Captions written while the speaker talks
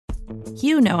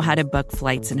You know how to book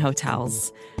flights and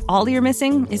hotels. All you're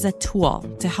missing is a tool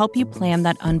to help you plan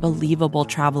that unbelievable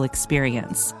travel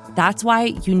experience. That's why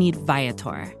you need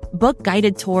Viator. Book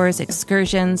guided tours,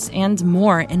 excursions, and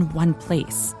more in one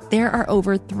place. There are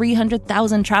over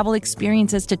 300,000 travel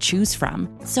experiences to choose from,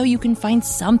 so you can find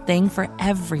something for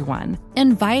everyone.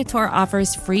 And Viator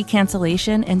offers free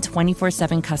cancellation and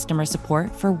 24/7 customer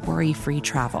support for worry-free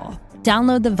travel.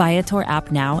 Download the Viator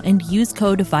app now and use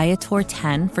code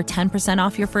Viator10 for 10%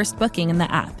 off your first booking in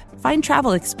the app. Find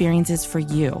travel experiences for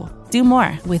you. Do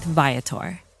more with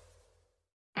Viator.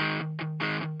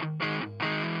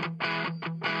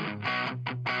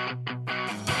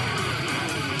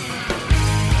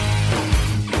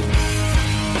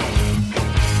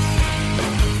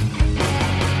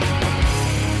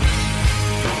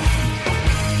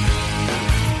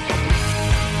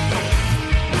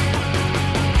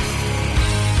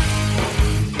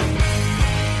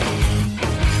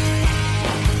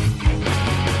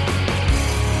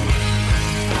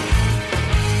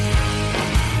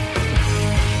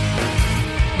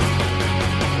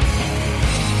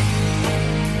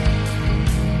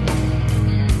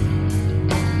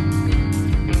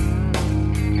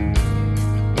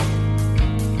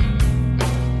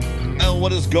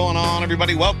 What is going on,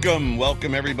 everybody?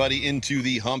 Welcome everybody into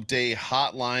the Hump Day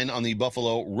Hotline on the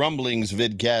Buffalo Rumblings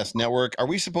Vidcast Network. Are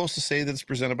we supposed to say that it's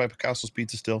presented by Picasso's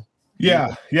Pizza still?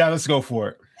 Yeah, let's go for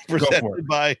it. Presented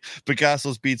by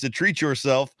Picasso's Pizza. Treat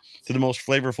yourself to the most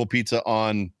flavorful pizza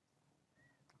on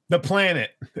the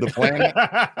planet. The planet.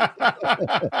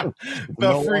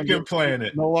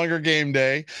 Planet. No longer game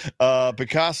day.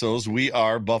 Picasso's, we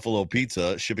are Buffalo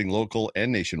Pizza, shipping local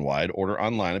and nationwide. Order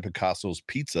online at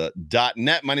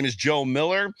picassospizza.net. My name is Joe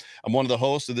Miller. I'm one of the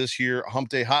hosts of this here Hump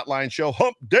Day Hotline show.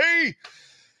 Hump Day!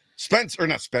 Spence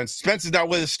is not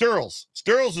with us.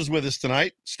 Sterls is with us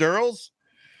tonight. Sterls,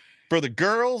 for the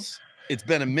girls, it's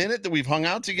been a minute that we've hung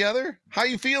out together. How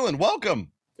you feeling?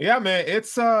 Welcome. Yeah, man,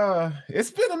 it's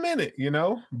been a minute,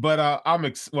 but I'm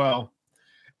excited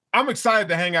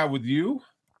to hang out with you.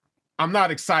 I'm not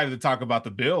excited to talk about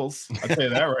the Bills. I'll tell you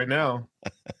that right now.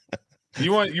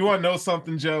 You want to know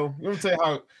something, Joe? Let me tell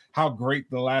you how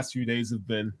great the last few days have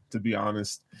been, to be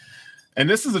honest. And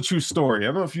this is a true story.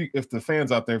 I don't know if the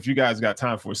fans out there, if you guys got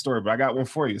time for a story, but I got one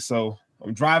for you. So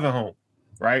I'm driving home,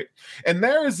 right? And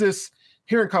there is this.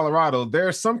 Here in Colorado, there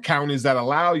are some counties that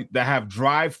allow you to have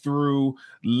drive-through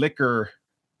liquor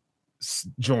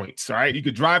joints, right? You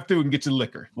could drive through and get your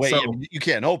liquor. Wait, you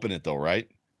can't open it though, right?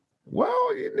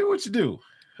 Well, you do what you do,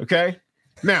 okay?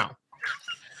 Now,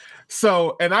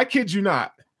 and I kid you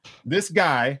not, this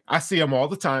guy, I see him all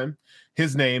the time.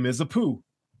 His name is Apu,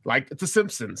 like The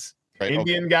Simpsons, right,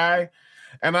 Indian guy.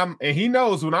 And he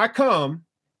knows when I come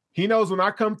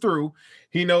through,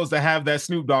 he knows to have that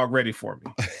Snoop Dogg ready for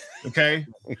me. Okay,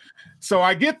 so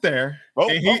I get there, but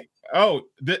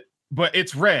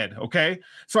it's red. Okay,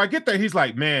 so I get there, he's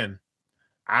like, "Man,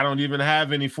 I don't even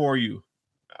have any for you."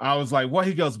 I was like, "What?"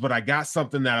 He goes, "But I got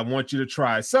something that I want you to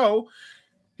try." So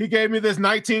he gave me this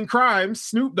 19 Crimes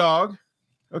Snoop Dogg,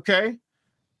 okay,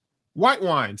 white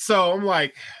wine. So I'm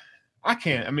like, I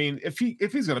can't. I mean, if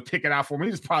he's gonna pick it out for me,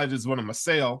 he's probably just one of my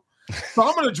sale. So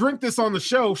I'm gonna drink this on the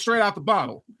show straight out the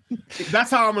bottle. That's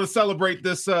how I'm gonna celebrate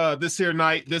this here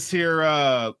night, this here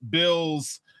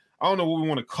Bills. I don't know what we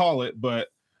want to call it, but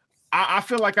I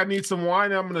feel like I need some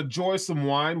wine. I'm gonna enjoy some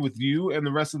wine with you and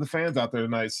the rest of the fans out there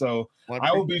tonight. So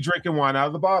I will be drinking wine out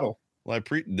of the bottle. Like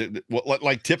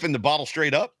tipping the bottle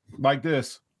straight up, like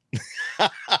this.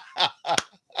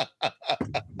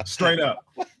 Straight up.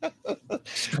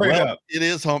 It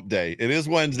is Hump Day. It is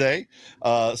Wednesday.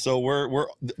 So we're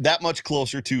that much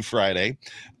closer to Friday.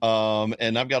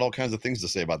 And I've got all kinds of things to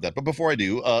say about that. But before I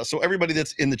do, so everybody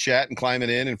that's in the chat and climbing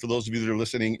in, and for those of you that are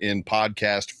listening in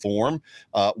podcast form,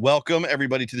 welcome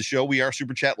everybody to the show. We are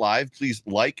Super Chat Live. Please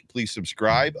please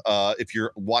subscribe. If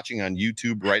you're watching on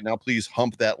YouTube right now, please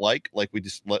hump that like we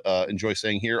just enjoy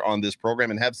saying here on this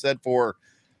program and have said for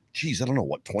I don't know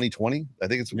what, 2020. I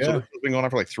think it's been going on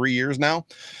for like 3 years now,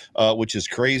 which is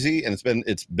crazy, and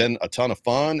it's been a ton of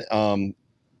fun.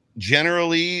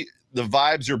 Generally, the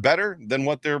vibes are better than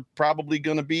what they're probably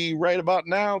going to be right about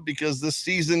now, because this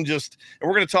season and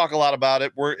we're going to talk a lot about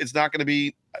it. We're going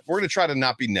to try to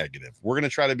not be negative. We're going to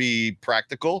try to be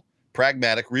practical,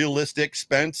 pragmatic, realistic.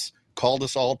 Spence called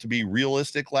us all to be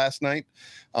realistic last night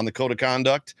on the code of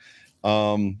conduct.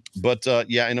 But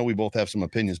I know we both have some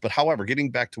opinions, but however, getting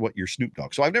back to what your Snoop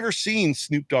Dogg. So I've never seen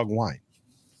Snoop Dogg wine.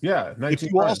 Yeah.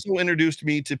 You also introduced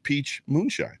me to peach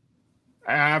moonshine.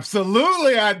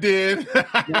 Absolutely. I did.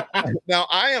 Now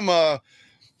I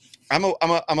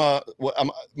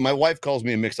my wife calls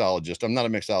me a mixologist. I'm not a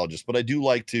mixologist, but I do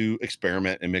like to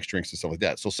experiment and mix drinks and stuff like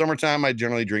that. So summertime, I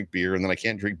generally drink beer, and then I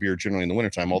can't drink beer generally in the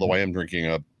wintertime, although I am drinking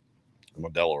a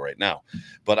Modelo right now.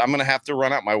 But I'm gonna have to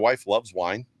run out. My wife loves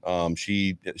wine.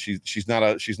 She's not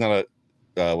a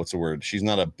what's the word? She's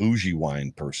not a bougie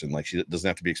wine person. Like, she doesn't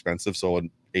have to be expensive. So an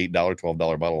 $8, $12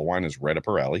 bottle of wine is right up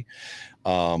her alley.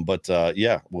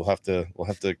 Yeah, we'll have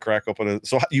to crack open it.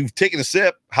 So you've taken a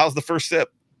sip. How's the first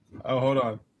sip? Oh, hold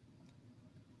on.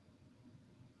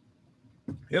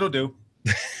 It'll do.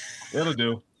 It'll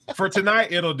do. For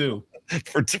tonight, it'll do.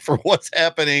 For what's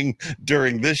happening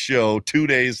during this show 2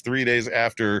 days, 3 days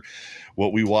after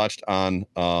what we watched on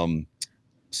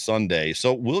Sunday.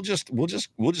 So we'll just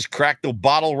crack the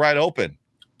bottle right open.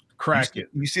 Crack it.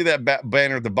 You see that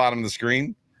banner at the bottom of the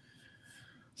screen?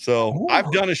 So Ooh.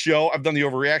 I've done a show. I've done the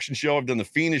Overreaction show. I've done the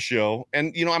Phoenix show,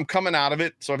 and I'm coming out of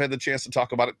it. So I've had the chance to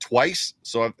talk about it twice.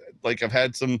 So I've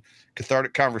had some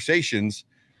cathartic conversations.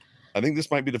 I think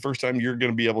this might be the first time you're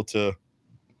going to be able to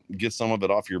get some of it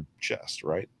off your chest,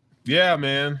 right? Yeah,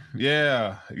 man.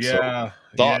 Yeah. Yeah.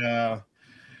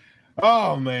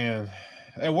 Oh, man.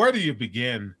 And where do you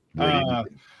begin?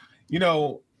 If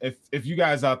you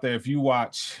guys out there, if you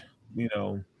watch,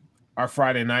 our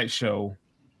Friday night show,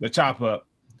 the Chop Up,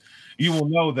 you will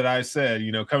know that I said,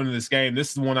 coming to this game, this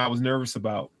is the one I was nervous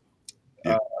about.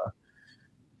 Yeah.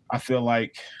 I feel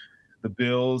like the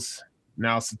Bills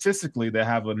now statistically they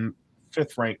have a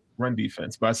 5th ranked run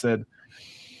defense, but I said,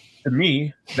 to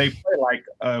me, they play like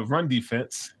a run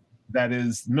defense that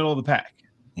is middle of the pack.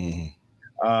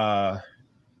 Mm-hmm.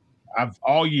 I've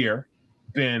all year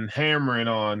been hammering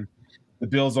on the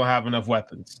Bills don't have enough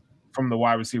weapons from the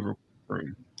wide receiver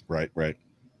room. Right.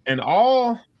 And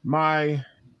all my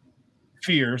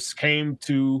fears came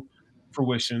to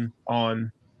fruition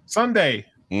on Sunday.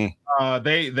 They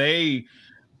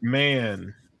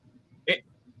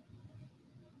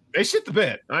shit the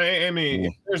bed. I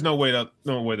mean, there's no way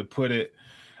to put it.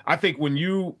 I think when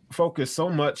you focus so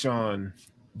much on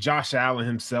Josh Allen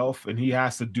himself and he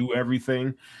has to do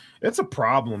everything, it's a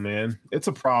problem, man. It's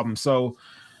a problem. So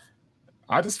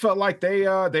I just felt like they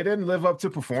didn't live up to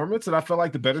performance, and I felt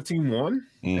like the better team won.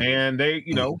 And they,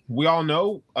 we all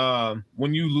know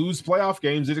when you lose playoff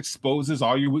games, it exposes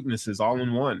all your weaknesses all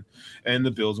in one. And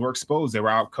the Bills were exposed. They were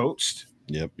outcoached.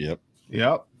 Yep.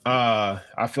 I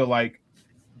feel like,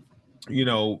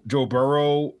 Joe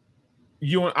Burrow,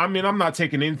 I'm not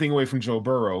taking anything away from Joe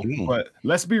Burrow, but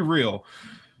let's be real.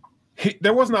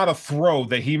 There was not a throw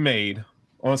that he made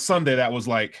on Sunday that was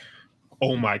like,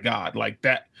 oh my God, like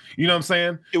that. You know what I'm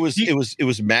saying? It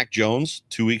was Mac Jones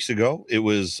 2 weeks ago. It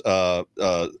was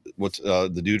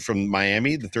the dude from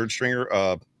Miami, the third stringer.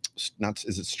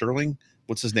 Is it Sterling?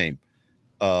 What's his name?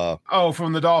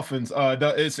 From the Dolphins.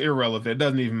 It's irrelevant. It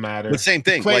doesn't even matter. The same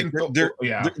thing. Don't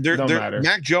matter.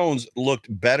 Mac Jones looked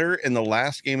better in the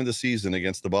last game of the season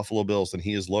against the Buffalo Bills than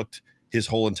he has looked his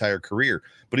whole entire career.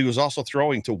 But he was also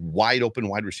throwing to wide open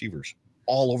wide receivers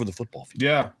all over the football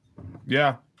field.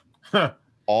 Yeah. Huh.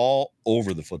 All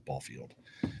over the football field.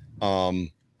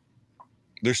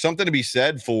 There's something to be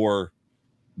said for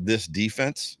this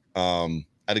defense. I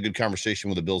had a good conversation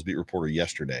with a Bills beat reporter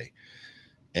yesterday,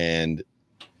 and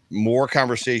more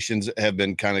conversations have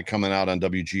been kind of coming out on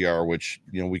WGR, which,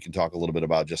 we can talk a little bit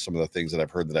about just some of the things that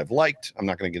I've heard that I've liked. I'm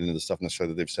not going to get into the stuff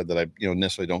necessarily that they've said that I,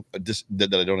 necessarily don't,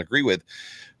 that I don't agree with.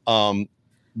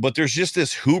 But there's just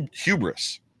this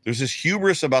hubris. There's this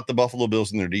hubris about the Buffalo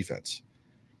Bills and their defense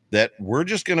that we're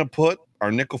just going to put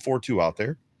our nickel 4-2 out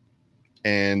there,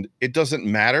 and it doesn't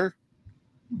matter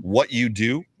what you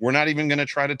do. We're not even going to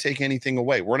try to take anything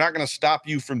away. We're not going to stop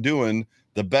you from doing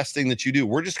the best thing that you do.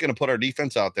 We're just going to put our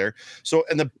defense out there. So,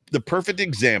 and the perfect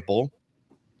example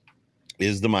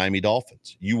is the Miami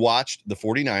Dolphins. You watched the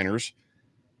 49ers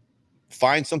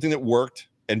find something that worked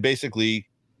and basically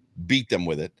beat them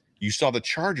with it. You saw the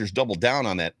Chargers double down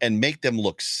on that and make them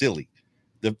look silly.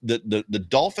 The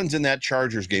Dolphins in that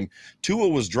Chargers game, Tua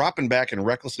was dropping back and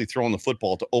recklessly throwing the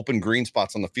football to open green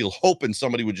spots on the field, hoping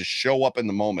somebody would just show up in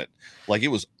the moment. Like, it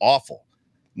was awful.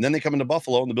 And then they come into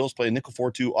Buffalo, and the Bills play a nickel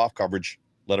 4-2 off coverage,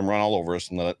 let him run all over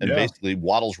us, and basically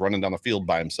Waddle's running down the field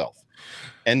by himself.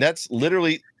 And that's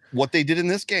literally what they did in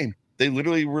this game. They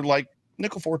literally were like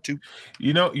nickel 4-2.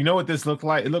 You know what this looked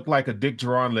like? It looked like a Dick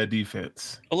Jauron-led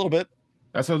defense. A little bit.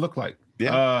 That's what it looked like.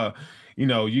 Yeah.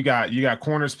 You got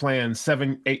corners playing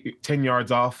 7, 8, 10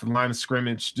 yards off the line of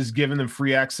scrimmage, just giving them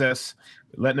free access,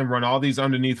 letting them run all these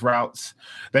underneath routes.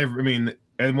 And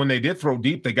when they did throw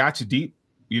deep, they got you deep.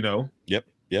 Yep.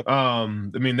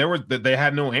 They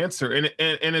had no answer, and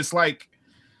it's like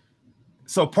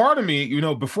So part of me,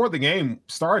 before the game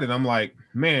started, I'm like,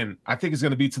 man, I think it's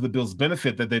going to be to the Bills'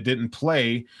 benefit that they didn't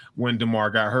play when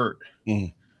DeMar got hurt.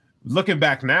 Mm. Looking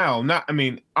back now,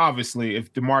 obviously,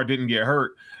 if DeMar didn't get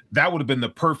hurt, that would have been the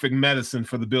perfect medicine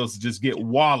for the Bills to just get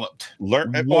walloped. Or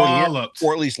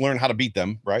at least learn how to beat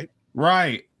them, right?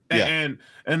 Right. Yeah.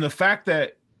 And the fact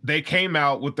that they came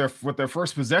out with their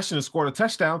first possession and scored a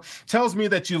touchdown tells me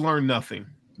that you learned nothing.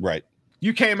 Right.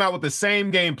 You came out with the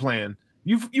same game plan.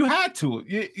 You had to.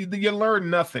 You learned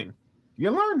nothing.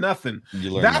 You learned nothing.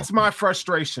 That's my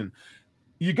frustration.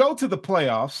 You go to the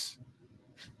playoffs,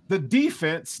 the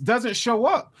defense doesn't show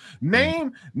up.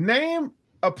 Name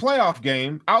a playoff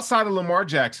game outside of Lamar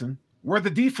Jackson where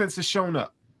the defense has shown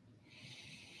up.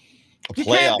 You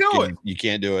can't do it. You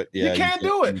can't do it. Yeah, you can't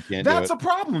do it. That's a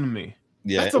problem to me.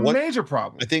 Yeah, that's a major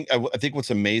problem. I think what's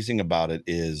amazing about it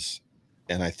is,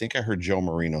 and I think I heard Joe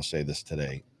Marino say this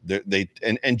today.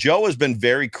 And Joe has been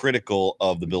very critical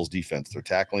of the Bills' defense, their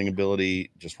tackling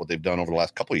ability, just what they've done over the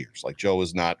last couple of years. Like, Joe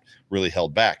has not really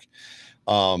held back.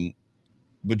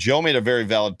 But Joe made a very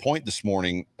valid point this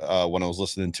morning when I was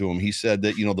listening to him. He said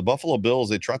that, the Buffalo Bills,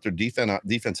 they trot their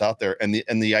defense out there.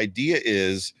 And the idea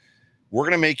is, we're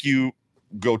going to make you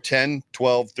go 10,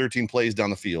 12, 13 plays down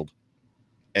the field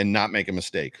and not make a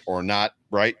mistake or not,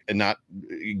 right? And not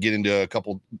get into a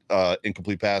couple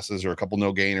incomplete passes or a couple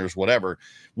no gainers, whatever,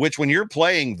 which when you're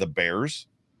playing the Bears,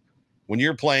 when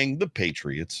you're playing the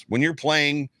Patriots, when you're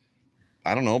playing,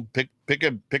 I don't know, pick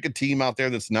a team out there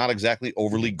that's not exactly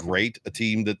overly great, a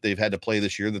team that they've had to play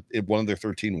this year, that one of their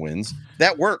 13 wins,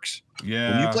 that works.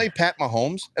 Yeah. When you play Pat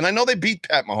Mahomes, and I know they beat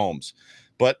Pat Mahomes,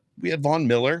 but we had Von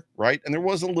Miller, right? And there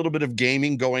was a little bit of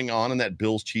gaming going on in that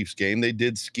Bills-Chiefs game. They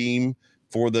did scheme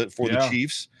for the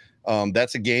Chiefs.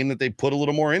 That's a game that they put a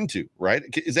little more into, right?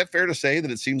 Is that fair to say that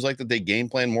it seems like that they game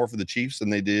plan more for the Chiefs than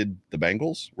they did the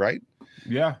Bengals, right?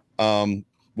 Yeah. When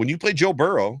you play Joe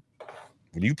Burrow,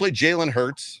 when you play Jalen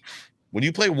Hurts, when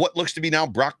you play what looks to be now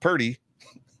Brock Purdy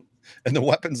and the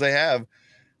weapons they have,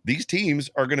 these teams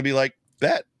are going to be like,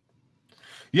 bet.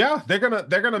 Yeah, they're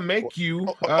gonna make you.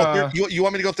 You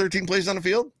want me to go 13 plays on the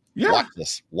field? Yeah, watch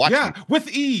this. Watch me. With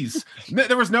ease.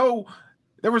 There was nothing.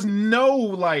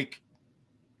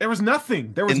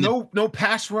 There was no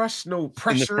pass rush, no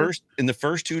pressure. In the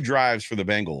first two drives for the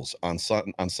Bengals on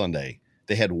Sunday,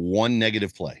 they had one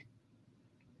negative play.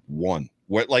 One.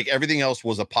 Where like everything else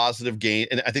was a positive gain.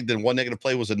 And I think the one negative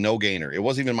play was a no gainer. It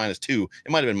wasn't even -2.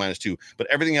 It might have been -2, but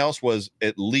everything else was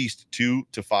at least 2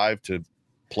 to 5 to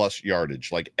plus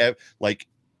yardage. Like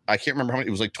I can't remember how many,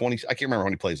 it was like 20. I can't remember how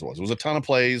many plays it was. It was a ton of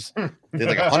plays. They had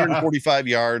like 145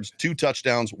 yards, 2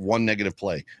 touchdowns, 1 negative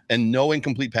play, and no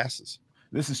incomplete passes.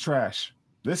 This is trash.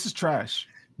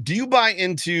 Do you buy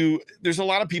into, there's a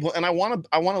lot of people, and I want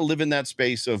to live in that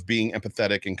space of being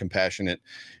empathetic and compassionate.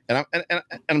 And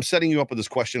I'm setting you up with this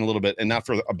question a little bit, and not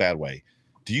for a bad way.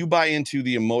 Do you buy into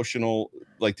the emotional,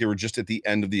 like they were just at the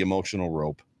end of the emotional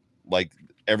rope, like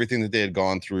everything that they had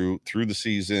gone through the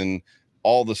season,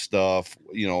 all the stuff,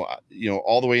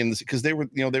 all the way in this, because they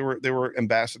were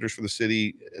ambassadors for the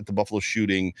city at the Buffalo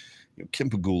shooting, Kim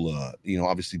Pagula,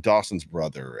 obviously Dawson's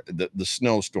brother, the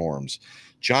snowstorms,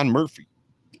 John Murphy,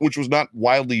 which was not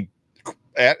widely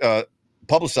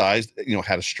publicized,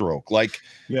 had a stroke.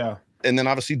 And then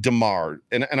obviously DeMar,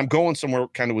 and I'm going somewhere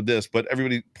kind of with this, but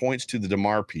everybody points to the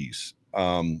DeMar piece.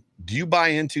 Do you buy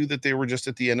into that they were just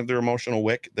at the end of their emotional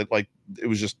wick, that like it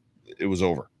was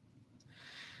over?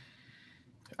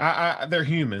 They're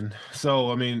human.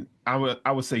 So, I mean, I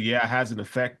would say, yeah, it has an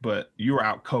effect, but you were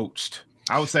out coached.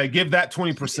 I would say give that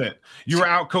 20%. You were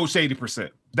out coached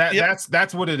 80%.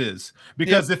 That's what it is.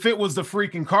 Because if it was the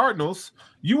freaking Cardinals,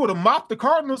 you would have mopped the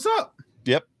Cardinals up.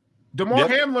 Yep. DeMar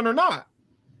Hamlin or not.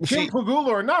 Kim Pagula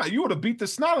or not, you would have beat the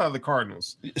snot out of the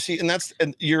Cardinals. See,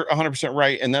 and you're 100%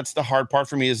 right. And that's the hard part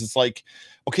for me is it's like,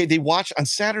 okay, they watch on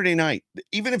Saturday night.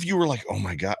 Even if you were like, oh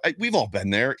my God, we've all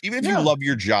been there. Even if you love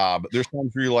your job, there's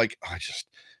times where you're like,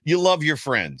 you love your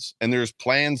friends and there's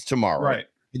plans tomorrow. Right.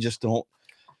 You just don't.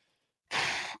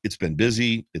 It's been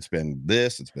busy. It's been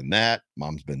this, it's been that.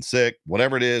 Mom's been sick,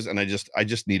 whatever it is. And I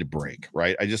just need a break.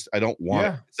 Right. I don't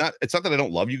want, it's not that I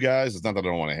don't love you guys. It's not that I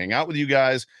don't want to hang out with you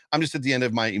guys. I'm just at the end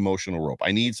of my emotional rope.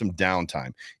 I need some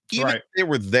downtime. Even if they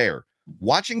were there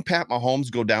watching Pat Mahomes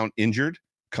go down injured,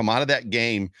 come out of that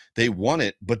game, they won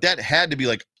it. But that had to be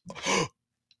like,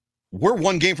 we're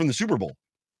one game from the Super Bowl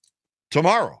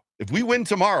tomorrow. If we win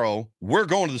tomorrow, we're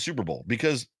going to the Super Bowl,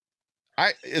 because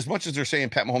as much as they're saying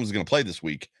Pat Mahomes is going to play this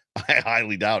week, I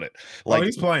highly doubt it. Like,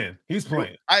 he's playing.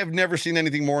 I have never seen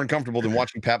anything more uncomfortable than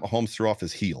watching Pat Mahomes throw off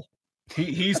his heel.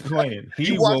 He's playing. He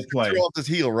You will watched him play. throw off his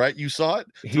heel, right? You saw it?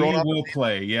 He will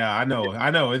play. Yeah, I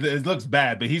know. It looks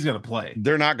bad, but he's going to play.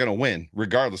 They're not going to win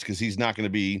regardless because he's not going to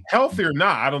be healthy or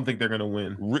not. I don't think they're going to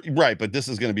win. Right, but this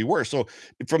is going to be worse. So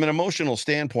from an emotional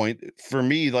standpoint, for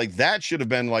me, like that should have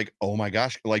been like, oh my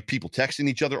gosh, like people texting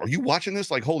each other. Are you watching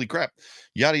this? Like, holy crap,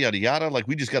 yada, yada, yada. Like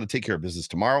we just got to take care of business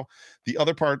tomorrow. The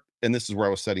other part, and this is where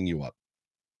I was setting you up.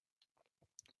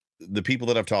 The people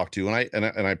that I've talked to, and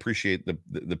I appreciate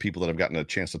the people that I've gotten a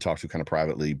chance to talk to kind of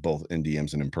privately, both in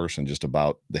DMs and in person, just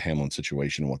about the Hamlin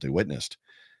situation and what they witnessed.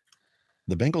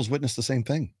 The Bengals witnessed the same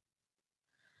thing.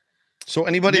 So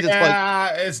anybody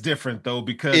that's like, it's different though,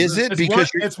 because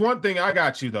it's one thing. I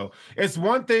got you though. It's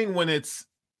one thing when it's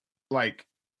like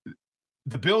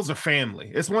the Bills are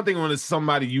family. It's one thing when it's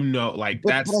somebody like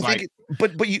that's like.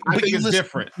 But you listen,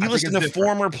 different. You listen to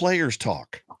former players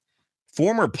talk.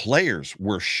 Former players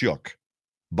were shook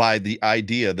by the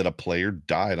idea that a player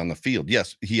died on the field.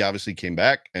 Yes, he obviously came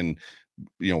back and,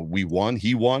 we won.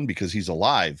 He won because he's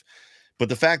alive. But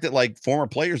the fact that like former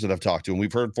players that I've talked to, and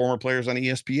we've heard former players on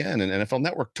ESPN and NFL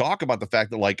Network talk about the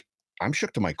fact that like, I'm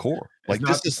shook to my core. Like it's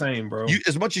not the same, bro.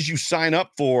 As much as you sign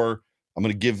up for, I'm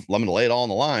going to lay it all on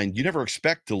the line. You never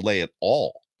expect to lay it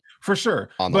all. For sure.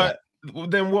 But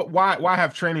then why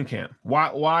have training camp?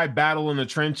 Why battle in the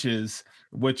trenches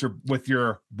with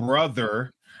your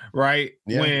brother, right?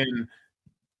 Yeah. When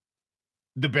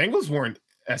the Bengals weren't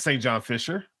at St. John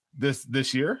Fisher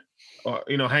this year,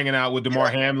 hanging out with DeMar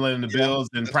Hamlin and the Bills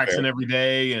and practicing every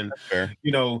day, and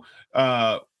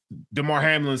DeMar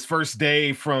Hamlin's first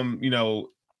day from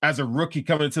as a rookie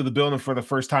coming into the building for the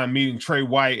first time, meeting Trey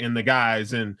White and the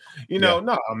guys, and no,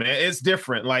 man, it's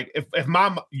different. Like if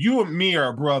you and me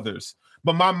are brothers,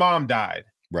 but my mom died,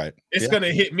 right? It's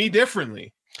gonna hit me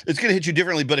differently. It's going to hit you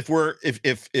differently, but if we're, and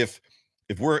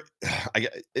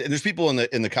there's people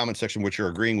in the comment section which are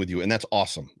agreeing with you, and that's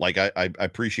awesome. Like I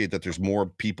appreciate that there's more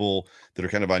people that are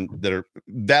kind of that are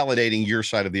validating your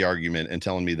side of the argument and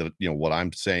telling me that what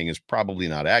I'm saying is probably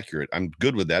not accurate. I'm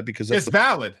good with that because it's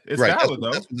valid. It's right, valid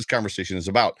that's what this conversation is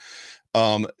about.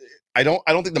 I don't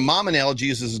think the mom analogy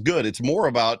is as good. It's more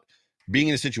about being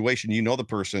in a situation the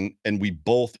person, and we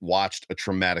both watched a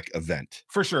traumatic event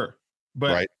for sure.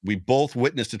 But right, we both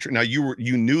witnessed it. Now you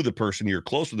knew the person, you're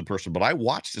close with the person, but I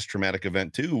watched this traumatic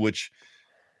event too. Which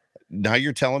now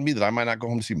you're telling me that I might not go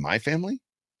home to see my family,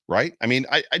 right? I mean,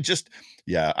 I just,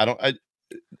 I don't.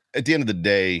 At the end of the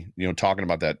day, talking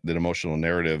about that emotional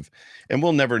narrative, and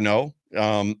we'll never know,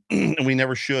 and we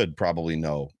never should probably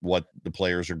know what the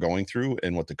players are going through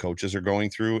and what the coaches are going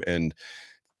through, and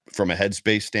from a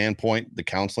headspace standpoint, the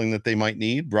counseling that they might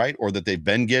need, right? Or that they've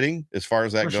been getting as far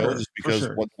as that goes, just because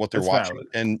what they're watching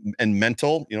and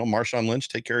mental, Marshawn Lynch,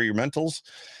 take care of your mentals,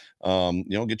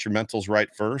 get your mentals right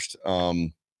first.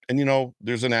 And,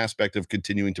 there's an aspect of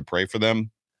continuing to pray for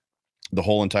them, the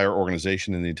whole entire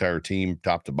organization and the entire team,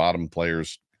 top to bottom,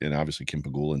 players, and obviously Kim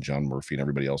Pagula and John Murphy and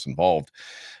everybody else involved.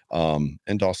 And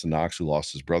Dawson Knox, who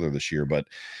lost his brother this year, but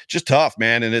just tough,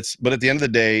 man. But at the end of the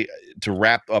day, to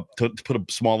wrap up, to put a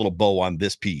small little bow on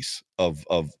this piece of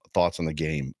thoughts on the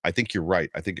game, I think you're right.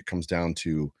 I think it comes down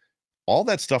to all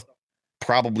that stuff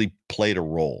probably played a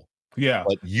role. Yeah.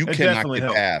 But you cannot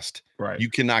get past, right. You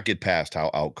cannot get past how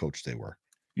outcoached they were.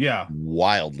 Yeah.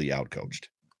 Wildly outcoached.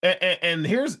 And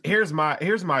here's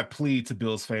my plea to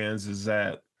Bills fans is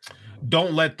that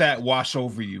don't let that wash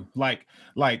over you. Like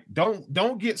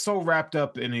don't get so wrapped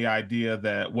up in the idea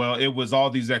that, well, it was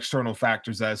all these external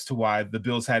factors as to why the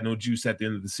Bills had no juice at the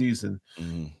end of the season.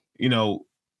 Mm-hmm.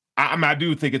 I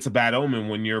do think it's a bad omen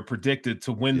when you're predicted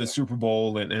to win the Super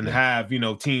Bowl and have,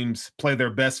 teams play their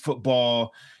best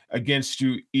football against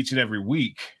you each and every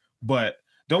week, but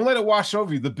don't let it wash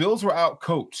over you. The Bills were out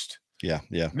coached. Yeah.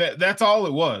 That's all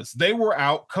it was. They were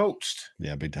out coached.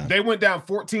 Yeah, big time. They went down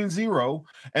 14-0,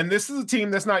 and this is a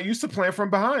team that's not used to playing from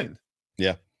behind.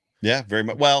 Yeah, very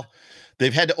much. Well,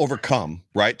 they've had to overcome,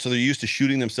 right? So they're used to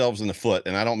shooting themselves in the foot,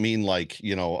 and I don't mean like,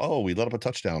 we let up a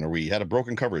touchdown or we had a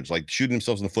broken coverage, like shooting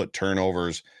themselves in the foot,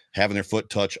 turnovers, having their foot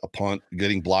touch a punt,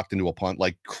 getting blocked into a punt,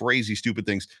 like crazy, stupid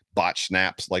things, botch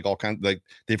snaps, like all kinds, like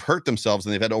they've hurt themselves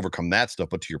and they've had to overcome that stuff.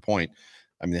 But to your point,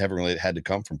 I mean, they haven't really had to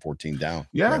come from 14 down.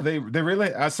 Yeah, right? they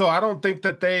really. So I don't think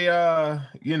that they,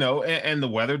 and the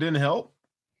weather didn't help.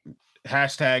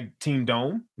 Hashtag Team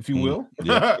Dome, if you will.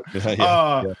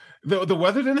 The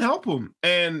weather didn't help them,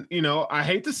 and I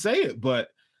hate to say it, but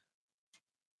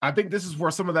I think this is where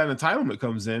some of that entitlement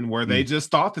comes in, where they just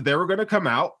thought that they were going to come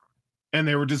out and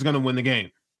they were just going to win the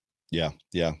game. Yeah.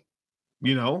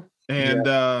 And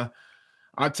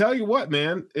I tell you what,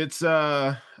 man, it's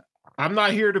I'm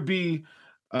not here to be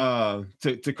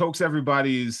to coax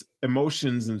everybody's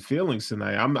emotions and feelings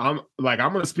tonight. I'm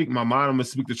going to speak my mind. I'm going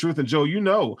to speak the truth. And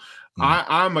Joe,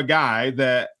 I'm a guy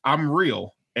that I'm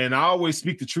real, and I always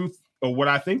speak the truth or what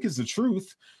I think is the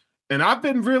truth. And I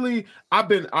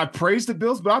praise the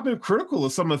Bills, but I've been critical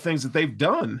of some of the things that they've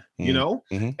done,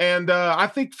 and I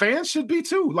think fans should be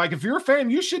too. Like, if you're a fan,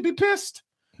 you should be pissed.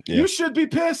 Yeah. You should be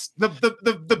pissed.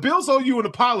 The Bills owe you an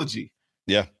apology.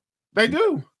 Yeah. They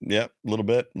do. Yeah, a little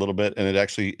bit. And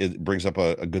it brings up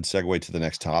a good segue to the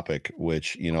next topic,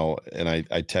 which, and I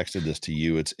texted this to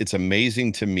you. It's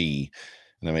amazing to me,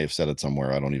 and I may have said it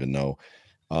somewhere, I don't even know.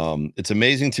 It's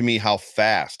amazing to me how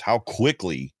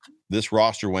quickly this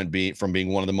roster went from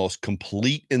being one of the most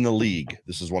complete in the league.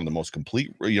 This is one of the most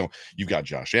complete, you've got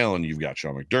Josh Allen, you've got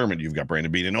Sean McDermott, you've got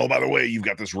Brandon Beane, and oh, by the way, you've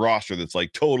got this roster that's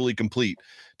like totally complete,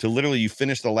 to literally you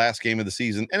finish the last game of the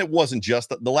season. And it wasn't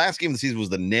just the last game of the season was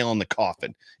the nail in the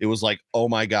coffin. It was like, oh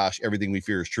my gosh, everything we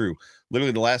fear is true.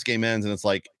 Literally the last game ends and it's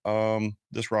like,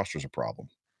 this roster's a problem.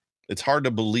 It's hard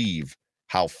to believe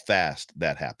how fast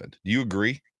that happened. Do you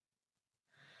agree?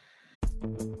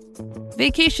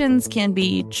 Vacations can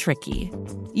be tricky.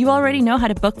 You already know how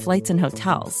to book flights and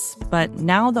hotels, but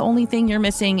now the only thing you're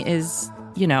missing is,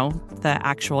 the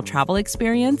actual travel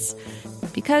experience.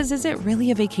 Because is it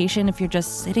really a vacation if you're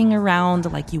just sitting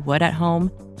around like you would at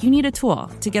home? You need a tool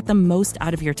to get the most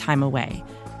out of your time away.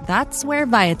 That's where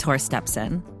Viator steps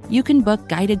in. You can book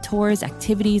guided tours,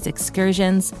 activities,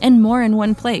 excursions, and more in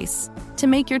one place to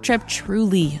make your trip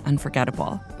truly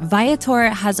unforgettable. Viator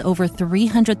has over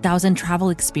 300,000 travel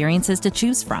experiences to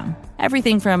choose from.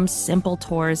 Everything from simple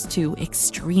tours to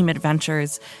extreme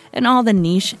adventures and all the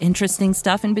niche, interesting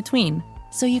stuff in between.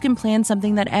 So you can plan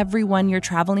something that everyone you're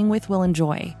traveling with will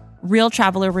enjoy. Real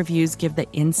traveler reviews give the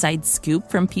inside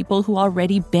scoop from people who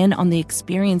already been on the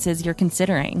experiences you're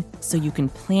considering, so you can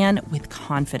plan with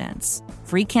confidence.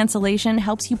 Free cancellation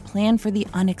helps you plan for the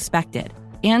unexpected.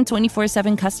 And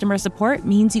 24/7 customer support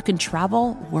means you can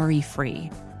travel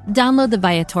worry-free. Download the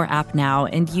Viator app now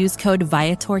and use code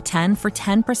Viator10 for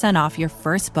 10% off your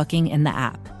first booking in the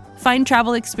app. Find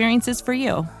travel experiences for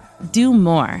you. Do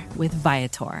more with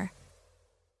Viator.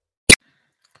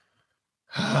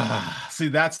 See,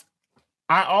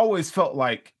 I always felt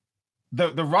like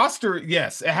the roster,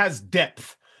 yes, it has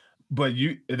depth, but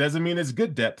it doesn't mean it's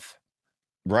good depth.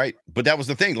 Right. But that was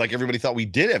the thing. Like, everybody thought we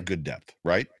did have good depth,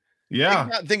 right? Yeah.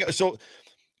 So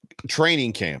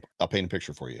training camp, I'll paint a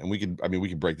picture for you. And we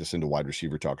could break this into wide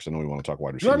receiver talk, because I know we want to talk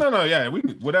wide receiver. No. Yeah,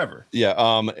 whatever.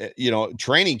 Yeah.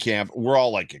 Training camp, we're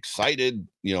all like excited.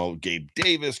 Gabe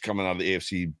Davis coming out of the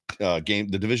AFC game,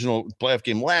 the divisional playoff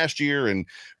game last year, and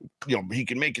he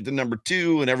can make it to number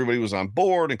 2, and everybody was on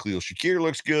board, and Khalil Shakir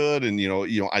looks good, and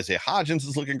Isaiah Hodgins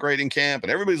is looking great in camp,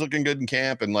 and everybody's looking good in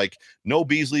camp, and like, no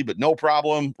Beasley, but no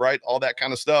problem, right? All that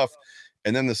kind of stuff.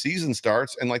 And then the season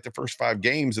starts, and like the first 5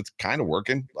 games, it's kind of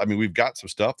working. I mean, we've got some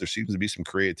stuff. There seems to be some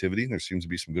creativity, and there seems to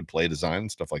be some good play design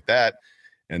and stuff like that.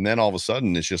 And then all of a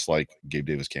sudden, it's just like Gabe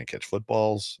Davis can't catch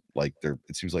footballs. Like,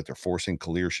 it seems like they're forcing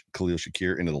Khalil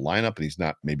Shakir into the lineup, and he's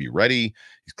not maybe ready.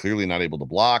 He's clearly not able to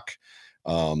block.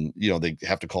 They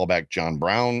have to call back John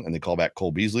Brown, and they call back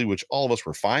Cole Beasley, which all of us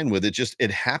were fine with.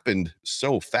 It happened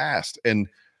so fast. And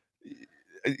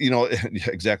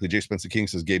exactly. Jay Spencer King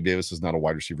says Gabe Davis is not a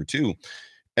wide receiver too.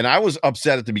 And I was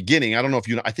upset at the beginning. I don't know if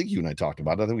I think you and I talked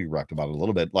about it. I think we rapped about it a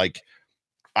little bit. Like,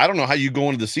 I don't know how you go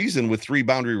into the season with 3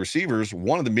 boundary receivers,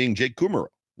 one of them being Jake Kumaro.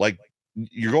 Like,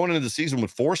 you're going into the season with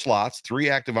 4 slots, 3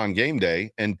 active on game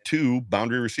day, and 2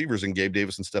 boundary receivers in Gabe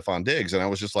Davis and Stephon Diggs. And I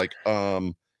was just like,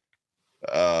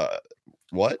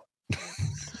 what?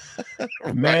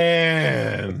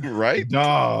 Man. Right?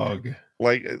 Dog.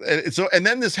 Like, and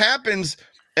then this happens,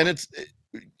 and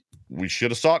we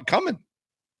should have saw it coming,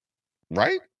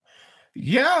 right?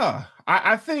 Yeah,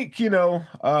 I think, and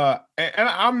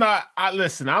I'm not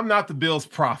the Bills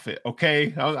prophet,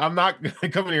 okay? I'm not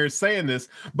coming here saying this,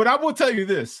 but I will tell you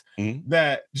this,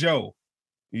 that Joe,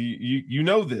 you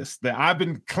know this, that I've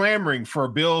been clamoring for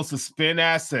Bills to spend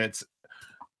assets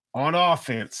on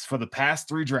offense for the past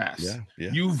 3 drafts. Yeah.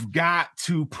 You've got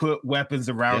to put weapons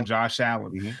around Josh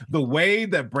Allen. The way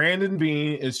that Brandon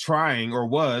Beane is trying, or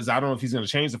was, I don't know if he's going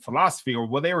to change the philosophy, or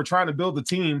what they were trying to build the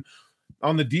team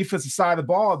on the defensive side of the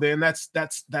ball, then that's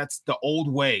the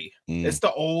old way. It's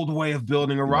the old way of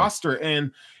building a roster.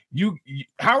 And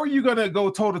how are you going to go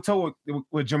toe to toe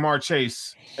with Jamar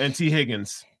Chase and T.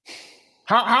 Higgins?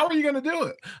 How are you going to do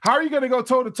it? How are you going to go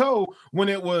toe to toe when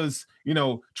it was,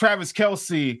 Travis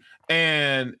Kelce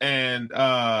and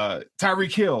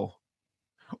Tyreek Hill,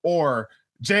 or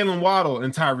Jalen Waddle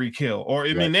and Tyreek Hill, or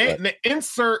they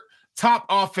insert top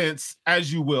offense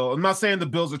as you will. I'm not saying the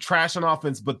Bills are trash on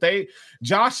offense, but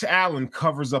Josh Allen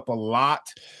covers up a lot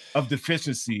of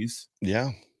deficiencies.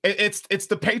 Yeah. It's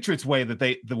the Patriots way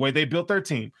the way they built their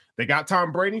team. They got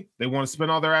Tom Brady. They want to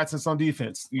spend all their assets on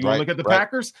defense. You want to look at the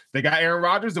Packers. They got Aaron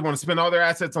Rodgers. They want to spend all their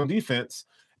assets on defense.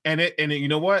 And you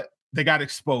know what? They got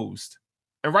exposed,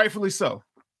 and rightfully so.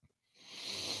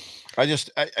 I just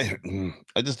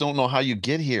don't know how you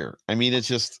get here. I mean, it's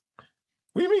just.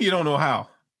 What do you mean you don't know how?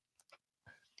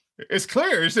 It's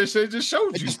clear. It just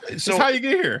showed you. It's how you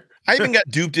get here. I even got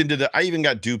duped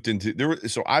into there.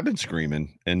 So I've been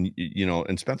screaming, and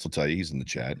and Spence will tell you, he's in the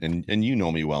chat, and you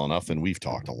know me well enough, and we've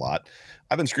talked a lot.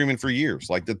 I've been screaming for years,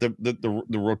 like that the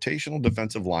rotational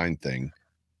defensive line thing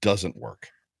doesn't work.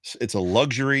 It's a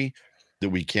luxury that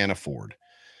we can't afford.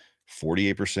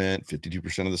 48%,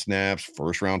 52% of the snaps,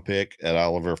 first round pick Ed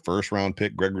Oliver, first round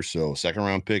pick Greg Rousseau, second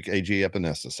round pick AJ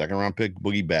Epinesa, second round pick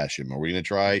Boogie Basham. Are we going to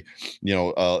try,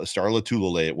 Starla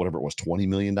Tulele at whatever it was, $20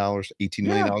 million, $18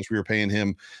 million we were paying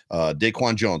him.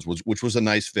 Daquan Jones, which was a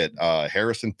nice fit.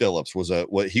 Harrison Phillips was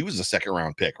he was a second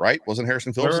round pick, right? Wasn't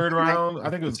Harrison Phillips third round? I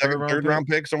think it was third round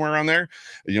pick somewhere around there.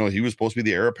 He was supposed to be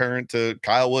the heir apparent to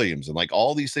Kyle Williams, and like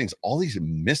all these things, all these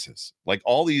misses, like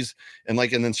all these, and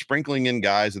then sprinkling in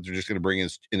guys that they're just going to bring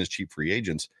in as cheap free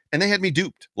agents. And they had me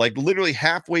duped. Like literally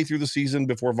halfway through the season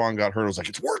before Vaughn got hurt, I was like,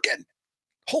 it's working.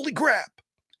 Holy crap.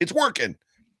 It's working.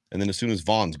 And then as soon as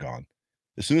Vaughn's gone,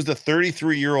 as soon as the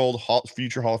 33-year-old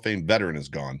future Hall of Fame veteran is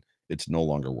gone, it's no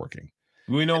longer working.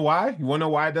 We know why? You want to know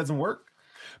why it doesn't work?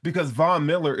 Because Von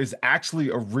Miller is actually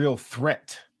a real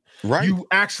threat. Right. You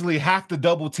actually have to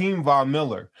double team Von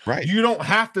Miller. Right. You don't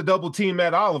have to double team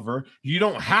Ed Oliver. You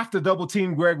don't have to double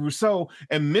team Greg Rousseau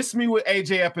and miss me with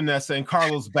AJ Epinesa and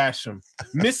Carlos Basham.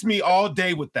 Miss me all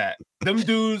day with that. Them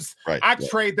dudes,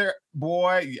 trade their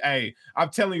boy. Hey, I'm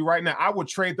telling you right now, I would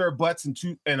trade their butts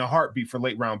in a heartbeat for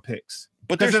late round picks.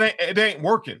 But it ain't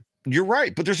working. You're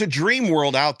right, but there's a dream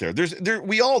world out there.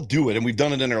 We all do it, and we've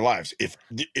done it in our lives. If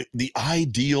the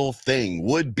ideal thing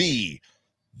would be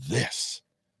this.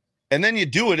 And then you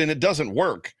do it and it doesn't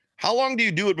work. How long do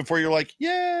you do it before you're like,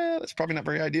 yeah, that's probably not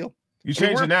very ideal? You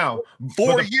change it now.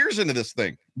 4 years into this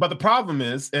thing. But the problem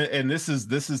is, and this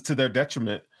is to their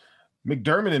detriment,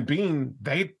 McDermott and Bean,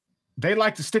 they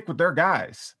like to stick with their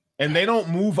guys. And they don't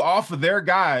move off of their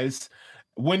guys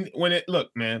when look,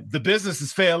 man, the business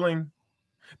is failing.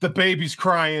 The baby's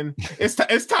crying.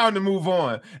 It's time to move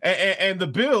on. And the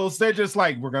Bills, they're just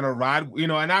like, we're gonna ride,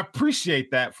 and I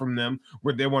appreciate that from them,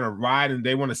 where they want to ride and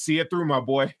they want to see it through, my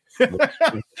boy.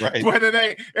 Right. But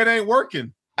it ain't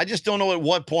working. I just don't know at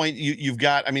what point you've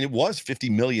got. I mean, it was $50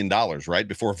 million, right,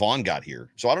 before Vaughn got here.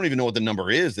 So I don't even know what the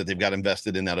number is that they've got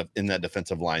invested in that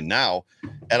defensive line now.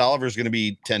 Ed Oliver is going to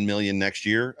be $10 million next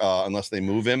year, unless they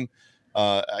move him.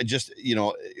 I just,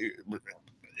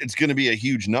 it's going to be a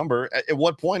huge number. At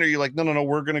what point are you like, no,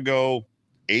 we're going to go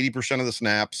 80% of the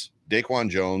snaps, Daquan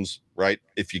Jones, right?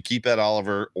 If you keep Ed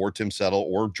Oliver or Tim Settle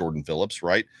or Jordan Phillips,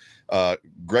 right?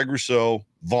 Greg Rousseau,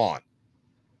 Vaughn,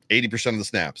 80% of the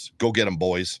snaps. Go get them,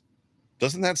 boys.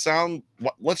 Doesn't that sound,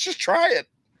 let's just try it.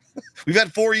 We've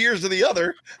had 4 years of the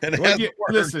other. And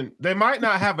listen, they might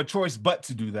not have a choice but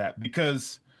to do that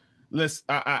because listen,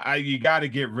 you got to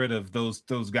get rid of those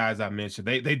guys I mentioned.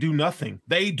 They do nothing.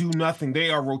 They do nothing.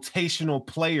 They are rotational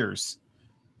players,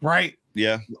 right?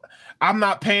 Yeah. I'm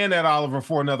not paying that Oliver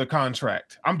for another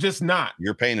contract. I'm just not.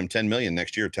 You're paying him $10 million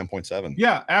next year, 10.7.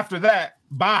 Yeah. After that,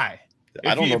 bye.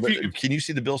 I don't know. Can you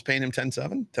see the Bills paying him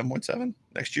 10.7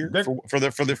 next year for the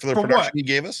production he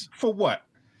gave us? For what?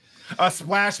 A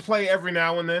splash play every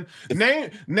now and then.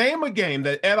 Name a game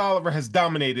that Ed Oliver has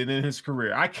dominated in his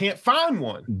career. I can't find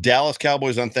one. Dallas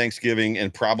Cowboys on Thanksgiving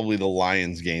and probably the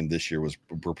Lions game this year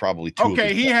were probably two.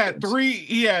 Okay, he had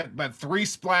about three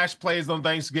splash plays on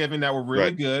Thanksgiving that were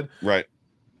really good. Right.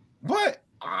 But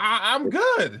I'm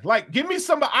good. Like, give me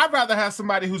somebody. I'd rather have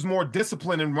somebody who's more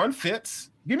disciplined and run fits.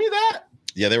 Give me that.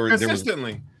 Yeah, they were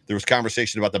consistently. There was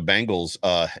conversation about the Bengals,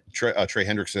 Trey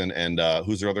Hendrickson, and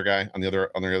who's their other guy on the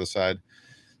other side?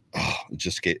 Oh, it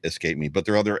just escaped me. But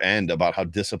their other end about how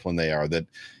disciplined they are. That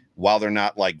while they're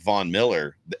not like Von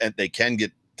Miller, they can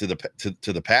get to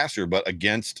the passer, but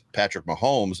against Patrick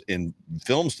Mahomes in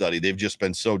film study, they've just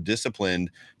been so disciplined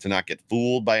to not get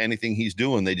fooled by anything he's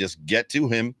doing. They just get to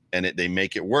him and they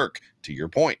make it work. To your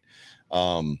point,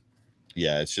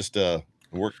 it's just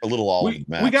we're a little all in,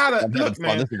 Matt. We gotta look,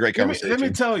 man. This is a great conversation. Let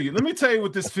me tell you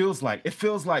what this feels like. It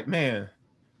feels like, man,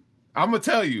 I'm gonna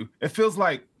tell you, it feels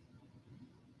like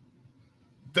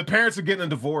the parents are getting a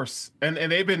divorce and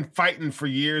they've been fighting for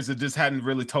years. It just hadn't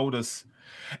really told us.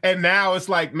 And now it's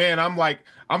like, man,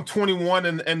 I'm 21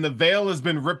 and the veil has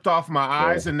been ripped off my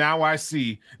eyes. And now I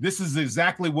see this is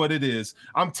exactly what it is.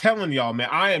 I'm telling y'all, man,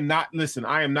 I am not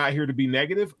here to be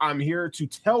negative. I'm here to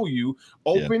tell you,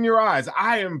 open your eyes.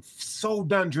 I am so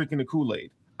done drinking the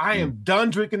Kool-Aid. I am done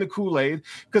drinking the Kool-Aid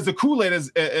because the Kool-Aid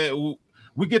is,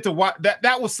 we get to watch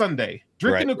that was Sunday.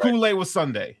 Drinking the Kool-Aid was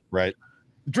Sunday. Right.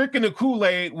 Drinking the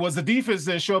Kool-Aid was the defense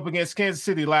that showed up against Kansas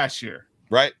City last year.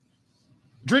 Right.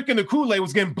 Drinking the Kool-Aid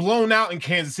was getting blown out in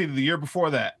Kansas City the year before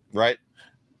that. Right.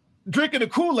 Drinking the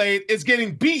Kool-Aid is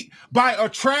getting beat by a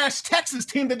trash Texas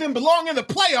team that didn't belong in the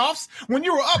playoffs when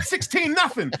you were up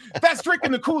 16-0. That's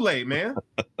drinking the Kool-Aid, man.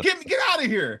 Get out of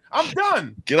here. I'm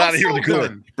done. Get out of here with the Kool-Aid.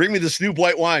 Done. Bring me the Snoop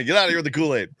white wine. Get out of here with the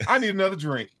Kool-Aid. I need another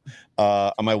drink.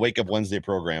 On my Wake Up Wednesday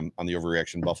program on the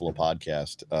Overreaction Buffalo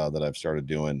podcast that I've started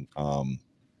doing,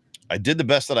 I did the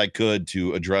best that I could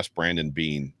to address Brandon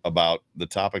Beane about the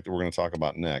topic that we're going to talk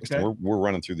about next. Okay. And we're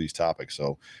running through these topics,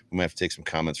 so we might have to take some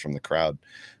comments from the crowd.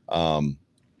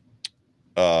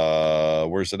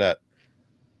 Where's it at?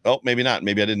 Oh, maybe not.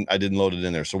 Maybe I didn't load it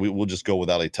in there. So we'll just go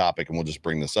without a topic and we'll just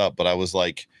bring this up. But I was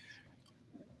like,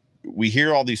 we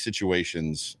hear all these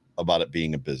situations about it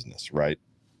being a business, right?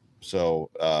 So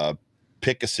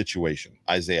pick a situation.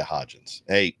 Isaiah Hodgins.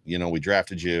 Hey, we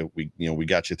drafted you. We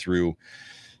got you through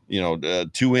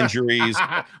 2 injuries.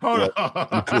 Hold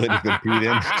on.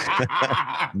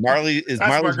 Marley's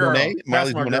Monet.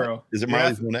 Marley's Monet. Is it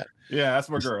Marley's Monet? Yeah, that's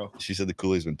my girl. She said the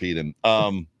Kool-Aid's been peed in.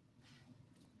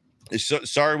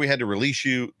 Sorry we had to release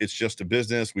you. It's just a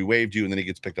business. We waived you, and then he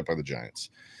gets picked up by the Giants.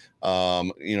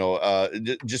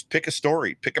 Just pick a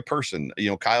story, pick a person.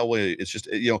 Kyle Williams. It's just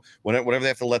whenever they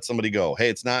have to let somebody go. Hey,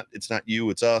 it's not you,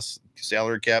 it's us.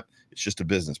 Salary cap. It's just a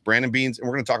business. Brandon Beane's, and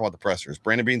we're going to talk about the pressers.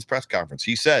 Brandon Beane's press conference.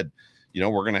 He said, we're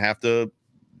going to have to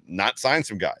not sign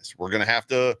some guys. We're going to have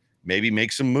to maybe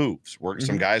make some moves.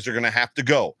 Some guys are going to have to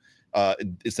go.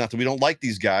 It's not that we don't like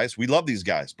these guys. We love these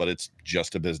guys, but it's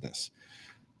just a business.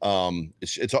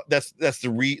 That's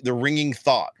the ringing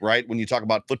thought, right? When you talk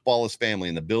about football as family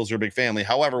and the Bills are a big family.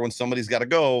 However, when somebody's got to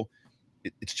go,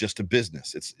 it's just a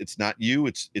business. It's not you.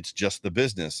 It's just the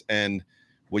business. And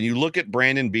when you look at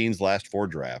Brandon Beane's last 4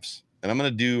 drafts, and I'm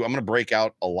going to break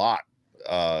out a lot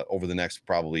over the next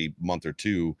probably month or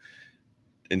two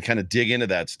and kind of dig into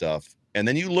that stuff. And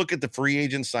then you look at the free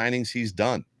agent signings he's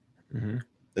done. Mm-hmm.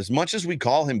 As much as we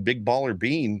call him Big Baller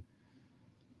Beane,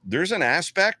 there's an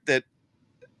aspect that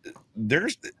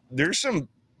there's some,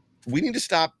 we need to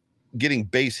stop getting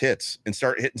base hits and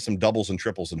start hitting some doubles and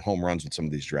triples and home runs with some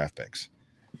of these draft picks.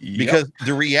 Because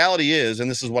the reality is, and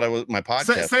this is what my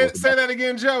podcast say that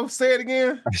again, Joe. Say it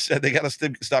again. I said they got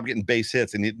to stop getting base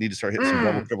hits and need to start hitting some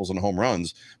double triples and home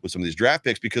runs with some of these draft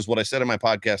picks. Because what I said in my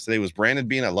podcast today was, Brandon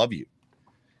Beane, I love you.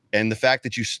 And the fact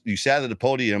that you sat at the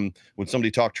podium when somebody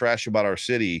talked trash about our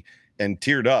city and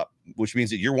teared up, which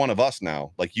means that you're one of us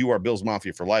now. Like, you are Bills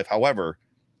Mafia for life. However,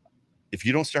 if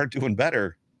you don't start doing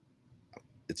better,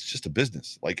 it's just a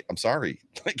business. Like, I'm sorry.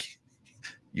 Like,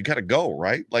 you got to go,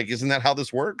 right? Like, isn't that how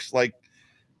this works? Like,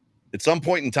 at some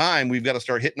point in time, we've got to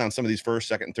start hitting on some of these first,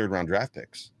 second, and third round draft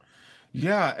picks.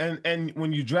 Yeah, and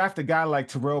when you draft a guy like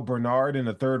Terrell Bernard in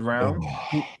the 3rd round,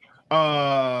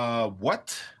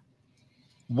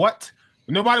 what?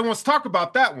 Nobody wants to talk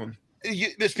about that one.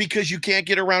 It's because you can't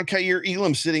get around Kaiir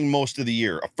Elam sitting most of the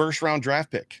year, a 1st round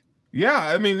draft pick. Yeah,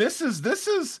 I mean, this is.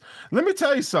 Let me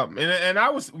tell you something. And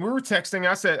we were texting.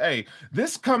 I said, hey,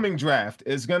 this coming draft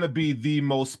is going to be the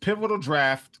most pivotal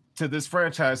draft to this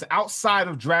franchise outside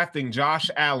of drafting Josh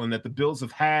Allen that the Bills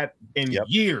have had in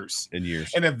years. And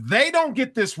if they don't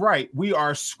get this right, we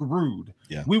are screwed.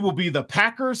 Yeah. We will be the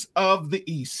Packers of the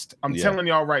East. I'm telling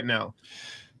y'all right now.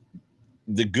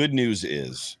 The good news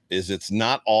is it's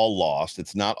not all lost.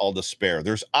 It's not all despair.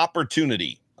 There's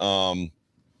opportunity.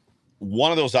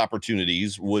 One of those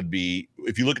opportunities would be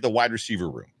if you look at the wide receiver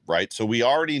room, right? So we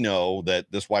already know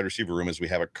that this wide receiver room, as we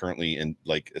have it currently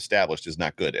established, is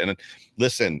not good. And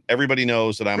listen, everybody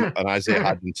knows that I'm an Isaiah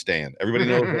Hodgins stan. Everybody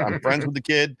knows that I'm friends with the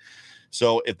kid.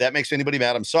 So if that makes anybody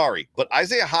mad, I'm sorry. But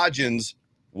Isaiah Hodgins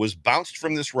was bounced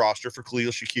from this roster for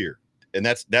Khalil Shakir. And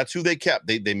that's who they kept.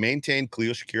 They maintained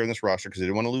Khalil Shakir on this roster because they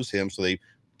didn't want to lose him. So they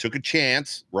took a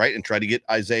chance, right, and tried to get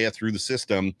Isaiah through the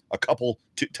system a couple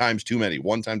times too many,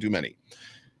 one time too many.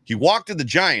 He walked to the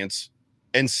Giants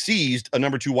and seized a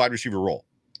number 2 wide receiver role.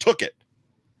 Took it.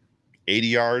 80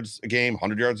 yards a game,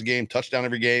 100 yards a game, touchdown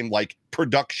every game, like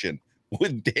production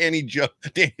with Daniel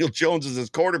Jones as his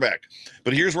quarterback.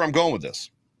 But here's where I'm going with this.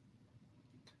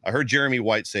 I heard Jeremy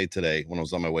White say today when I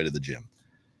was on my way to the gym.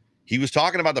 He was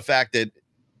talking about the fact that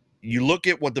you look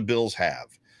at what the Bills have.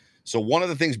 So one of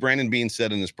the things Brandon Beane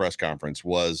said in this press conference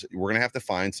was we're going to have to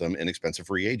find some inexpensive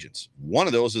free agents. One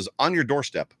of those is on your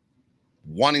doorstep,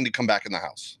 wanting to come back in the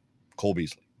house, Cole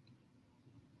Beasley.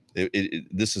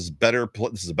 This is better.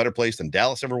 This is a better place than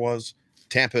Dallas ever was.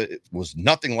 Tampa was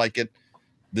nothing like it.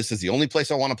 This is the only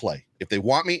place I want to play. If they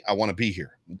want me, I want to be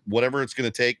here. Whatever it's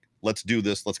going to take, let's do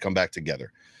this. Let's come back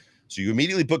together. So you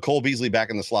immediately put Cole Beasley back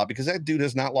in the slot because that dude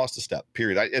has not lost a step,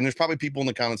 period. And there's probably people in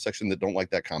the comment section that don't like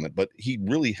that comment, but he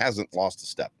really hasn't lost a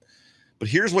step. But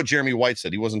here's what Jeremy White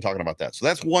said. He wasn't talking about that. So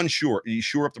that's one sure. You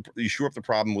shore up the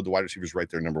problem with the wide receivers right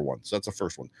there, number one. So that's the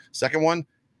first one. Second one,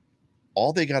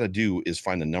 all they got to do is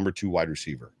find a number 2 wide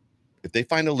receiver. If they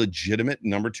find a legitimate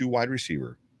number 2 wide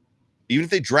receiver, even if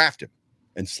they draft him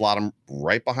and slot him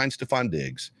right behind Stephon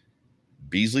Diggs,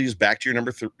 Beasley is back to your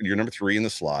number 3 in the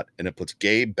slot, and it puts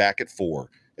Gabe back at 4.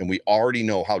 And we already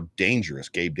know how dangerous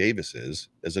Gabe Davis is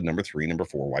as a number 3, number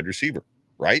 4 wide receiver,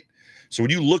 right? So when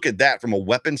you look at that from a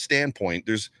weapon standpoint,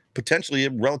 there's potentially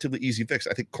a relatively easy fix.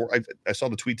 I think I saw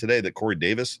the tweet today that Corey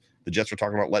Davis, the Jets were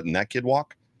talking about letting that kid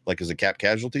walk, like as a cap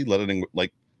casualty,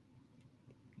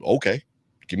 okay,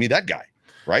 give me that guy,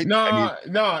 right? No,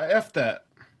 F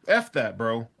that,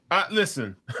 bro.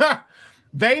 Listen,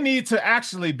 they need to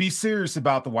actually be serious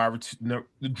about the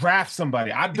draft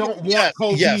somebody. I don't want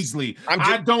Cole Beasley.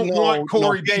 I don't want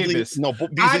Corey Davis.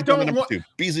 Beasley's not number 2.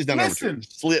 Beasley's not number 2.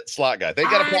 Slot guy. They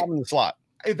got a problem in the slot.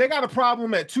 They got a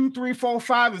problem at 2, 3, 4,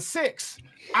 5, and 6.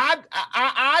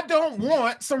 I don't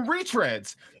want some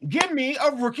retreads. Give me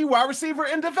a rookie wide receiver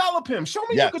and develop him. Show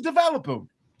me you could develop him.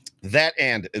 That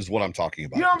and is what I'm talking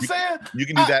about. You know what I'm saying? You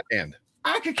can do that and.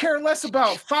 I could care less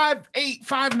about 5'8",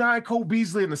 5'9" Cole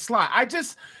Beasley in the slot.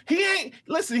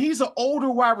 He's an older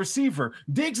wide receiver.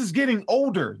 Diggs is getting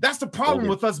older. That's the problem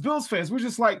with us Bills fans. We're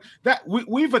just like that.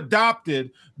 We've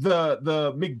adopted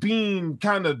the McBean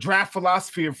kind of draft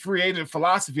philosophy and free agent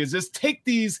philosophy is just take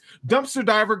these dumpster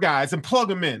diver guys and plug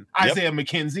them in. Isaiah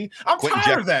McKenzie. I'm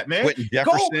tired of that, man.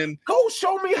 Go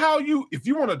show me how if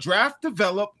you want to draft,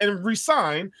 develop, and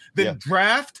resign, then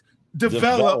draft,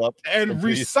 develop and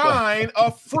resign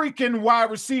a freaking wide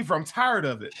receiver. I'm tired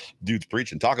of it. Dude's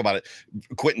preaching. Talk about it.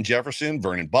 Quentin Jefferson,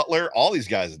 Vernon Butler, all these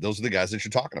guys. Those are the guys that you're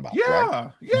talking about.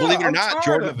 Yeah. Believe it or not,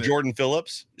 Jordan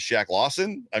Phillips, Shaq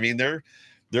Lawson. I mean, they're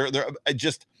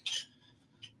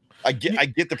I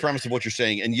get the premise of what you're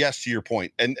saying, and yes, to your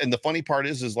point. And the funny part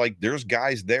is like there's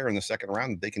guys there in the second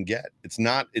round that they can get. It's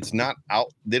not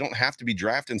out. They don't have to be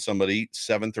drafting somebody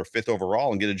 7th or 5th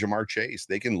overall and get a Jamar Chase.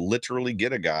 They can literally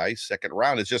get a guy second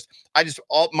round. It's just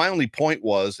my only point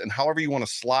was, and however you want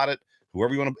to slot it,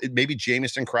 whoever you want to, maybe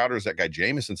Jamison Crowder is that guy.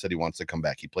 Jamison said he wants to come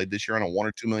back. He played this year on a $1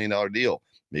 or $2 million deal.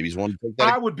 Maybe he's one to take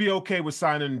that. I would be okay with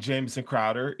signing Jamison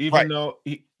Crowder,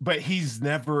 but he's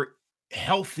never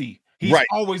healthy. He's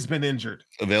always been injured.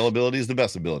 Availability is the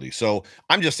best ability. So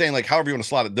I'm just saying, like, however you want to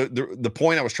slot it. The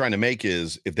point I was trying to make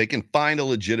is if they can find a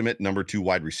legitimate number 2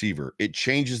 wide receiver, it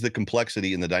changes the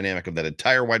complexity and the dynamic of that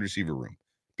entire wide receiver room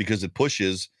because it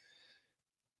pushes,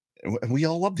 and we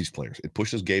all love these players. It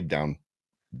pushes Gabe down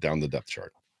the depth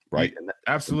chart, right?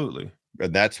 Absolutely.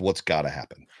 And that's what's got to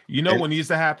happen. You know what needs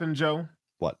to happen, Joe?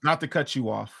 What? Not to cut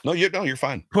you off. No, you're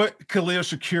fine. Put Khalil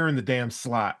Shakir in the damn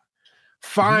slot.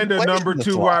 Find a number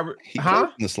 2 wide. He plays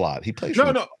in the slot. He plays.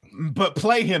 But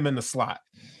play him in the slot.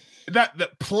 That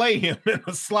play him in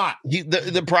the slot.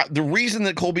 The reason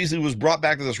that Cole Beasley was brought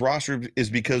back to this roster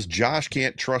is because Josh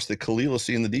can't trust that Khalil is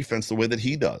seeing the defense the way that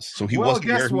he does. So he wasn't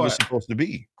where he was supposed to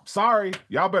be. Sorry,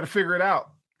 y'all better figure it out.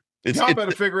 Y'all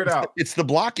better figure it out. It's the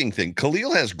blocking thing.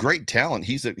 Khalil has great talent.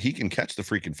 He can catch the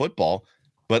freaking football.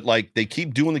 But like they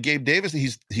keep doing the Gabe Davis,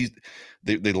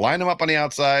 they line him up on the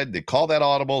outside. They call that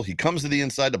audible. He comes to the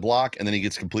inside to block, and then he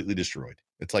gets completely destroyed.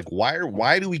 It's like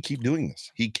why do we keep doing this?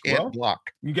 He can't block.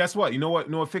 You guess what? You know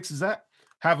what fixes that?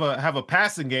 Have a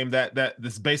passing game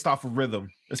that's based off of rhythm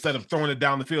instead of throwing it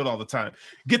down the field all the time.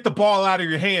 Get the ball out of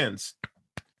your hands.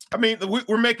 I mean,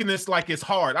 we're making this like it's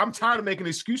hard. I'm tired of making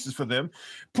excuses for them.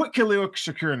 Put Khalil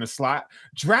Shakir in the slot.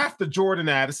 Draft the Jordan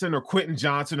Addison or Quentin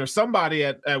Johnson or somebody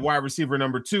at wide receiver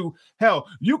number 2. Hell,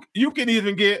 you can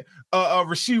even get a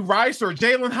Rashee Rice or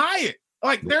Jalen Hyatt.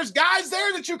 Like, there's guys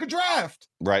there that you could draft.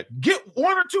 Right. Get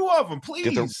 1 or 2 of them,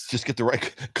 please. Just get the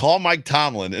right. Call Mike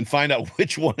Tomlin and find out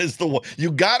which one is the one.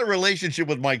 You got a relationship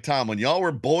with Mike Tomlin. Y'all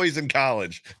were boys in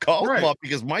college. Call him up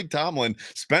because Mike Tomlin,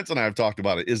 Spence and I have talked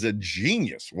about it, is a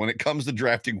genius when it comes to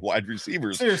drafting wide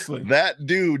receivers. Seriously. That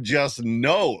dude just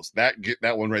knows that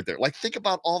one right there. Like, think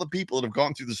about all the people that have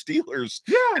gone through the Steelers.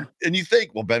 Yeah. And you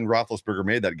think, well, Ben Roethlisberger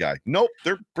made that guy. Nope.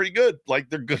 They're pretty good. Like,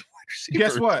 they're good wide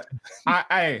receivers. Guess what?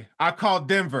 I called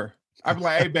Denver. I'm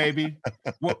like, hey, baby,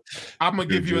 I'm going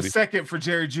to give you a second for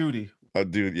Jerry Jeudy.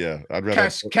 Dude, yeah. I'd rather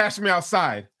cash me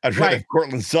outside. I'd rather have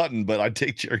Cortland Sutton, but I'd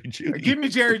take Jerry Jeudy. Give me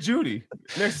Jerry Jeudy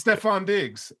next to Stephon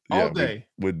Diggs all day.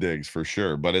 With Diggs for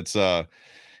sure. But it's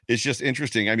just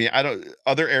interesting. I mean,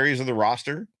 other areas of the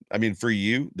roster. I mean, for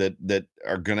you that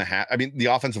are gonna have. I mean, the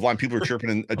offensive line. People are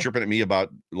chirping at me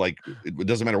about like it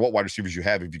doesn't matter what wide receivers you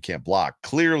have if you can't block.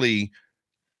 Clearly,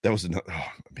 that was oh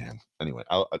man. Anyway,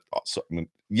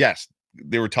 yes,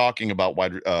 they were talking about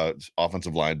wide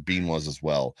offensive line. Bean was as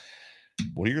well.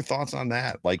 What are your thoughts on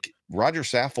that? Like Roger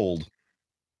Saffold,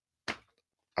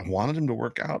 I wanted him to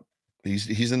work out.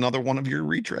 He's another one of your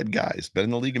retread guys. Been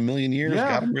in the league a million years. Yeah,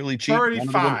 got him really cheap.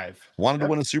 35. Wanted to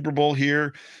win a Super Bowl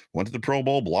here. Went to the Pro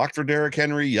Bowl. Blocked for Derrick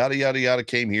Henry. Yada yada yada.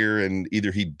 Came here and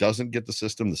either he doesn't get the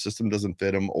system doesn't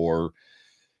fit him, or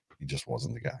he just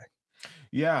wasn't the guy.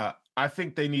 Yeah, I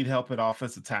think they need help at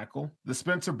offensive tackle. The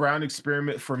Spencer Brown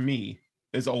experiment for me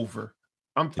is over.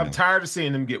 I'm tired of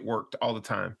seeing him get worked all the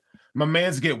time. My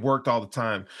mans get worked all the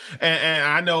time. And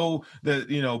I know that,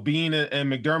 Bean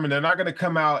and McDermott, they're not going to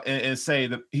come out and say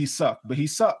that he sucked, but he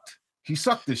sucked. He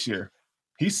sucked this year.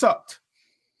 He sucked.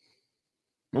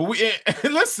 Well,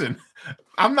 listen,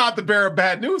 I'm not the bearer of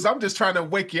bad news. I'm just trying to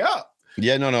wake you up.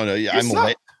 Yeah, no. Yeah,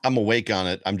 I'm awake on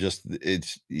it. I'm just,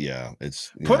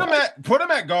 put him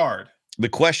at guard. The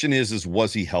question is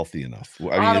was he healthy enough?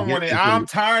 I'm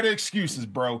tired of excuses,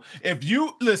 bro. If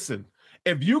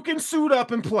you can suit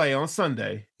up and play on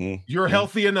Sunday, you're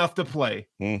healthy enough to play.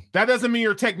 That doesn't mean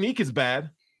your technique is bad,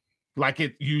 like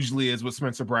it usually is with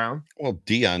Spencer Brown. Well,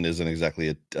 Dion isn't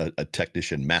exactly a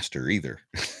technician master either.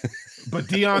 But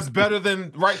Dion's better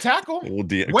than right tackle. Well,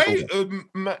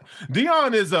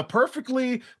 Dion is a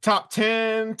perfectly top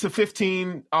 10 to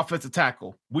 15 offensive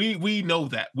tackle. We know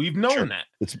that. We've known that.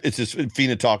 It's just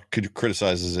Fina talk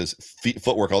criticizes his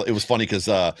footwork. It was funny because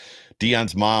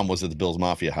Dion's mom was at the Bills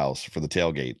Mafia house for the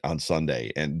tailgate on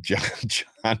Sunday, and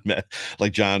John met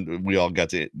John. We all got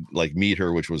to meet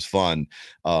her, which was fun.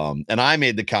 And I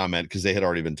made the comment because they had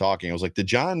already been talking. I was like, "Did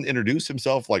John introduce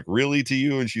himself really to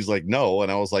you?" And she's like, "No."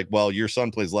 And I was like, "Well, your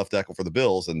son plays left tackle for the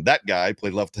Bills, and that guy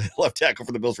played left tackle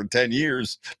for the Bills for 10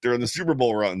 years during the Super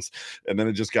Bowl runs." And then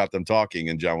it just got them talking,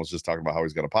 and John was just talking about how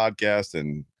he's got a podcast,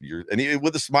 and he,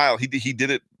 with a smile, he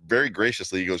did it very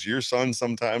graciously. He goes, "Your son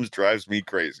sometimes drives me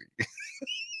crazy."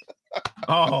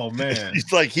 Oh man,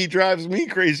 he's like, he drives me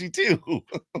crazy too.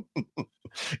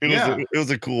 It was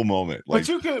a cool moment. But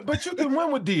you can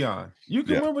win with Dion. You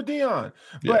can win with Dion.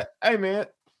 But hey, man,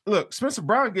 look, Spencer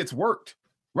Brown gets worked.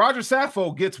 Roger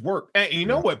Saffold gets worked. And you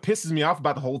know what pisses me off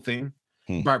about the whole thing?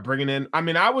 By bringing in, I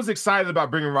mean, I was excited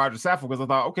about bringing Roger Saffold because I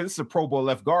thought, okay, this is a Pro Bowl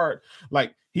left guard.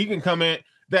 Like he can come in.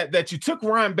 That you took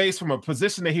Ryan Bass from a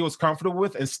position that he was comfortable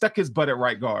with and stuck his butt at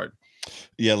right guard.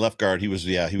 Yeah, left guard. He was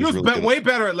really way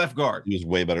better at left guard. He was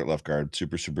way better at left guard.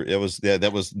 Super.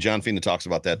 That was John Fina talks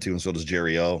about that too, and so does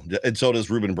Jerry O, and so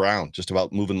does Ruben Brown. Just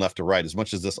about moving left to right as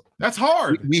much as this. That's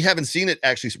hard. We haven't seen it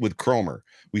actually with Cromer.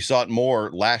 We saw it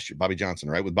more last year, Bobby Johnson,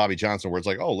 right? With Bobby Johnson, where it's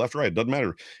like, oh, left, right, doesn't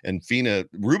matter. And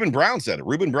Ruben Brown said it.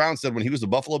 Ruben Brown said when he was a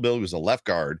Buffalo Bill, he was a left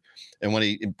guard, and when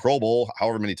he in Pro Bowl,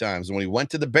 however many times, and when he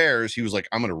went to the Bears, he was like,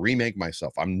 I'm going to remake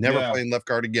myself. I'm never playing left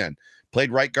guard again.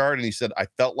 Played right guard, and he said, I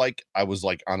felt like I was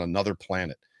like on another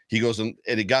planet. He goes, and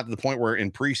it got to the point where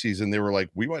in preseason, they were like,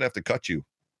 we might have to cut you.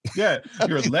 Yeah,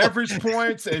 your leverage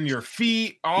points and your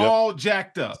feet all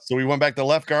jacked up. So we went back to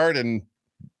left guard, and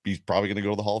he's probably going to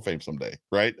go to the Hall of Fame someday,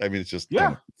 right? I mean, it's just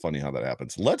funny how that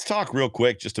happens. Let's talk real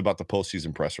quick just about the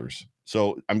postseason pressers.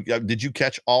 So did you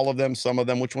catch all of them, some of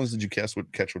them? Which ones did you catch?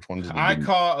 Which ones did you I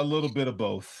caught a little bit of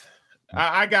both.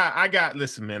 I got.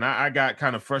 Listen, man. I got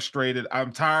kind of frustrated.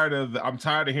 I'm tired of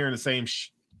hearing the same.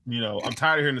 I'm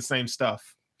tired of hearing the same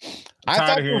stuff. I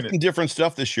thought there was some different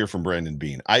stuff this year from Brandon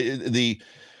Bean.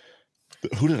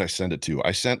 Who did I send it to?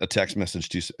 I sent a text message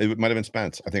to. It might have been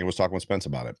Spence. I think I was talking with Spence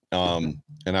about it.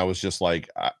 And I was just like,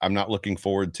 I'm not looking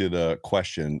forward to the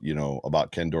question,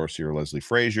 about Ken Dorsey or Leslie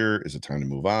Frazier. Is it time to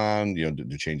move on?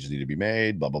 Do changes need to be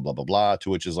made? Blah, blah, blah, blah, blah. To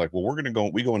which is like, well,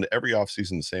 we go into every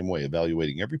offseason the same way,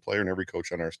 evaluating every player and every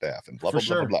coach on our staff and blah, blah,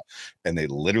 blah, blah, blah. And they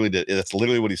literally did. That's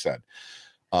literally what he said.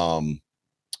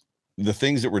 The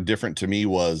things that were different to me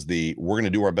was we're going to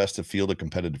do our best to field a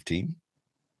competitive team.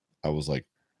 I was like,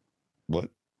 what?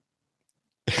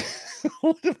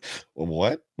 What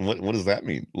does that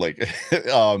mean? Like,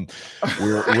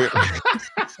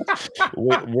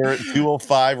 we're at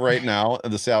 205 right now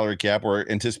at the salary cap. We're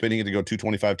anticipating it to go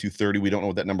 225, 230. We don't know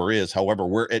what that number is. However,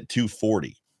 we're at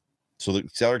 240. So the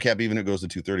salary cap, even if it goes to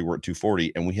 230, we're at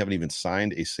 240, and we haven't even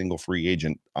signed a single free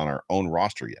agent on our own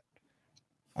roster yet.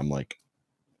 I'm like,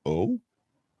 oh,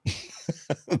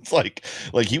 it's like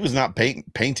he was not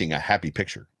painting a happy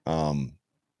picture.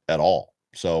 at all.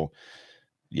 So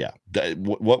yeah,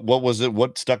 what was it?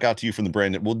 What stuck out to you from the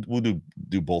Brandon? We'll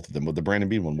do both of them. With the Brandon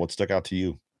Bean one, what stuck out to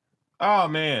you? Oh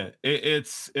man,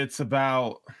 it's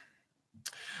about.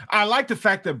 I like the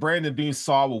fact that Brandon Bean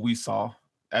saw what we saw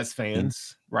as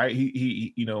fans, right?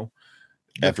 He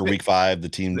After week 5, the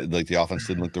team, like the offense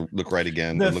didn't look right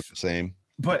again. It looked the same.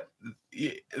 But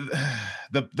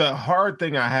the hard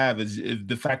thing I have is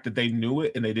the fact that they knew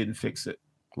it and they didn't fix it.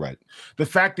 Right. The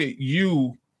fact that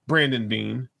you, Brandon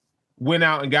Bean, went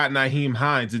out and got Nyheim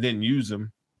Hines and didn't use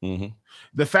him. Mm-hmm.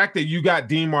 The fact that you got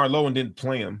Dean Marlowe and didn't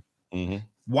play him. Mm-hmm.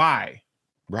 Why?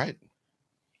 Right.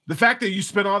 The fact that you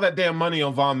spent all that damn money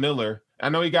on Von Miller. I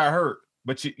know he got hurt,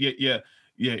 but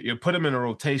you put him in a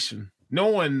rotation,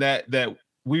 knowing that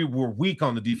we were weak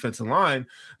on the defensive line.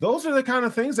 Those are the kind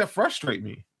of things that frustrate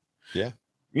me. Yeah.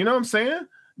 You know what I'm saying?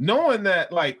 Knowing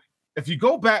that, like, if you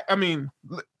go back, I mean,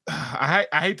 I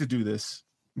hate to do this,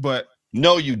 but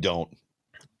no, you don't.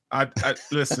 I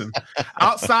listen,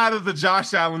 outside of the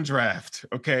Josh Allen draft,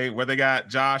 okay, where they got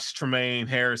Josh, Tremaine,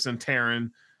 Harrison,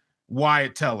 Taryn,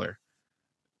 Wyatt Teller.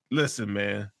 Listen,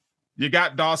 man, you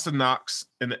got Dawson Knox,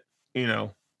 and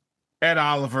Ed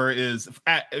Oliver is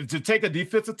to take a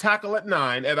defensive tackle at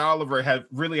 9. Ed Oliver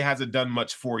really hasn't done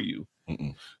much for you.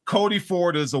 Mm-mm. Cody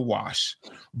Ford is a wash.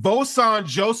 Vosan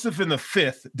Joseph in the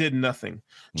 5th did nothing.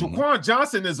 Mm-hmm. Jaquan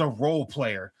Johnson is a role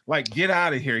player. Like, get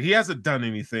out of here. He hasn't done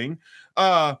anything.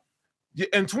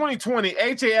 In 2020,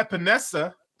 AJ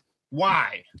Epinesa,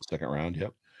 why? 2nd round,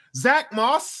 yep. Zach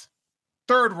Moss,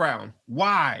 3rd round.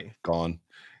 Why? Gone.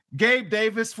 Gabe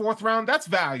Davis, 4th round. That's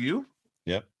value.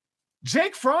 Yep.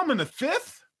 Jake Fromm in the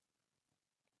 5th.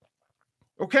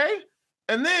 Okay.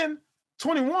 And then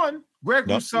 21, Greg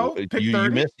Rousseau, pick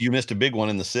 30. You missed a big one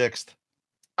in the 6th.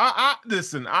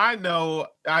 Listen, I know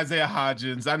Isaiah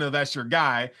Hodgins. I know that's your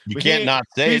guy. You can't not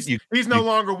say it. He's no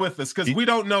longer with us because we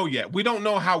don't know yet. We don't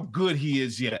know how good he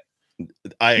is yet.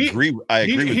 I agree with that.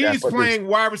 He's playing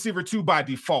wide receiver 2 by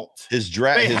default. They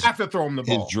have to throw him the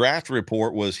ball. His draft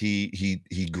report was he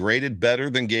graded better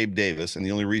than Gabe Davis, and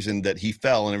the only reason that he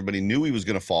fell and everybody knew he was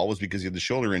going to fall was because he had the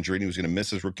shoulder injury and he was going to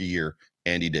miss his rookie year,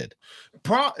 and he did.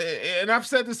 And I've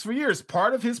said this for years.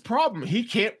 Part of his problem, he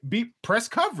can't beat press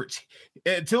coverage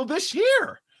until this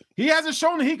year. He hasn't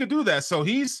shown that he could do that. So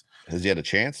has he had a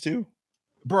chance to?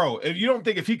 Bro, if you don't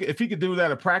think if he could do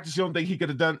that at practice, you don't think he could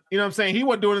have done, you know what I'm saying? He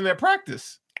wasn't doing it in that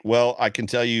practice. Well, I can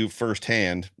tell you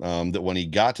firsthand that when he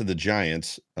got to the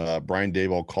Giants, Brian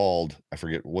Daboll called, I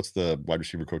forget, what's the wide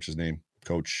receiver coach's name?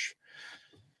 Coach,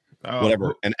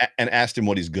 whatever, and asked him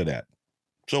what he's good at.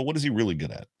 So what is he really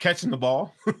good at? Catching the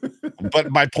ball.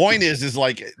 But my point is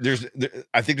like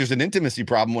I think there's an intimacy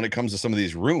problem when it comes to some of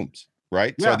these rooms,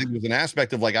 right? Yeah. So I think there's an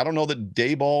aspect of like, I don't know that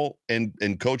Daboll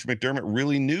and Coach McDermott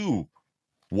really knew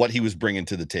what he was bringing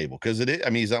to the table, because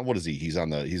he's on, what is he? He's on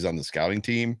the scouting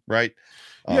team, right?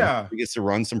 Yeah, he gets to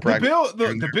run some practice.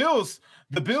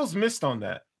 The Bills missed on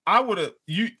that.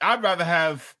 I'd rather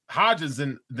have Hodges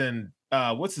than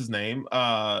what's his name?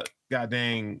 God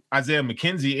dang, Isaiah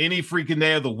McKenzie any freaking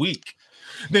day of the week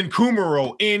than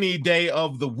Kumaro any day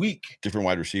of the week. Different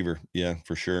wide receiver, yeah,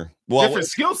 for sure. Well, different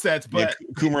skill sets, but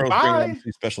Kumero's bringing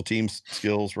special teams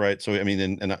skills, right? So I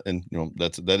mean, and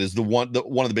that is one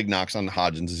of the big knocks on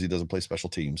Hodgins is he doesn't play special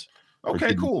teams.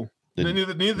 Okay, cool.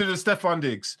 Neither does Stephon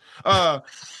Diggs.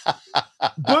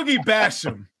 Boogie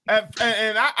Basham.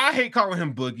 And I hate calling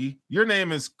him Boogie. Your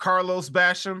name is Carlos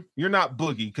Basham. You're not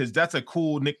Boogie because that's a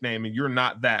cool nickname, and you're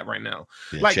not that right now.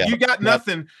 Yeah, like, you got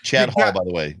nothing. Chad Hall, by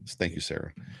the way. Thank you,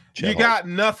 Sarah. You got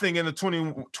nothing in the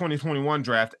 2021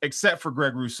 draft except for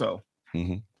Greg Rousseau.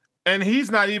 Mm-hmm. And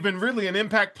he's not even really an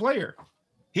impact player.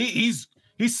 He's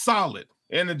solid,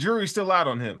 and the jury's still out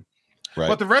on him. Right.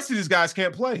 But the rest of these guys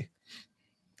can't play.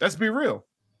 Let's be real.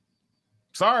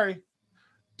 Sorry.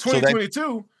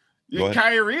 2022.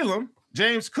 Kyrie Elam,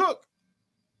 James Cook,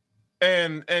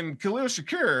 and Khalil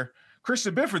Shakir,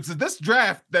 Christian Benford. So this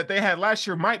draft that they had last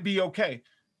year might be okay.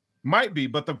 Might be,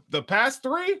 but the past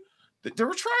 3, they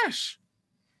were trash.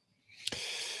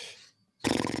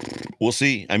 We'll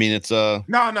see. I mean, it's No,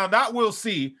 not we'll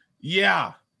see.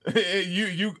 Yeah.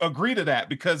 you agree to that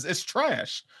because it's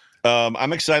trash.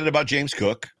 I'm excited about James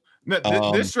Cook.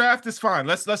 This draft is fine.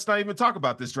 Let's not even talk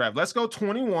about this draft. Let's go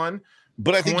 21.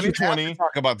 But I think 2020, you have to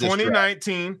talk about this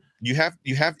 2019. Draft.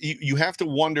 You have to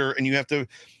wonder, and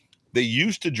they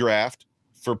used to draft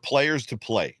for players to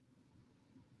play,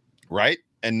 right?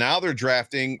 And now they're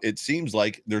drafting. It seems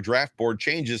like their draft board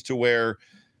changes to where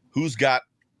who's got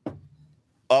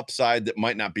upside that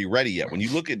might not be ready yet. When you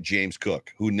look at James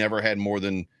Cook, who never had more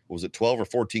than 12 or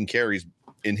 14 carries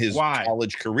in his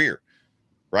college career,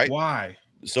 right? Why?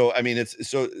 So, I mean, it's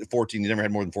so 14. He never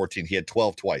had more than 14. He had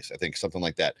 12 twice, I think, something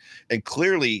like that. And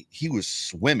clearly he was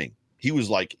swimming. He was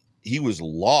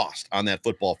lost on that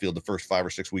football field the first 5 or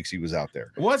 6 weeks he was out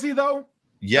there. Was he though?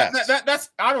 Yes. That's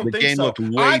I don't the think game so. looked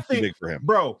way too big for him.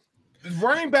 Bro,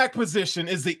 running back position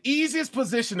is the easiest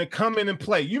position to come in and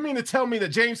play. You mean to tell me that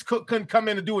James Cook couldn't come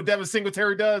in and do what Devin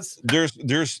Singletary does?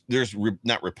 There's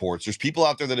not reports. There's people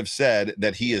out there that have said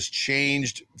that he has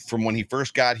changed from when he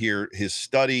first got here, his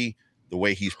study, the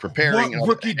way he's preparing. What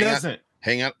rookie doesn't?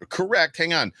 Hang on. Correct.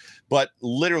 Hang on. But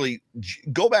literally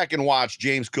go back and watch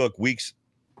James Cook weeks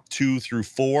 2 through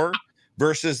 4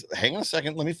 versus, hang on a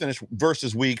second, let me finish,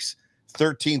 versus weeks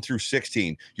 13 through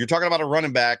 16. You're talking about a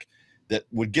running back that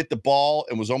would get the ball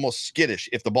and was almost skittish.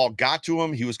 If the ball got to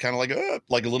him, he was kind of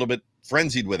like a little bit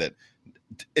frenzied with it.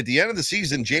 At the end of the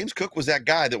season, James Cook was that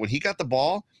guy that when he got the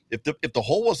ball, if the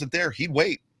hole wasn't there, he'd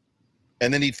wait.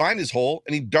 And then he'd find his hole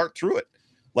and he'd dart through it.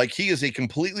 Like, he is a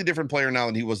completely different player now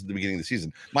than he was at the beginning of the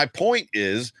season. My point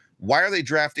is, why are they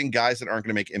drafting guys that aren't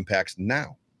going to make impacts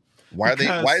now? Why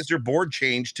is their board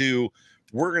changed to,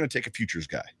 we're going to take a futures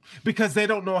guy? Because they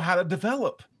don't know how to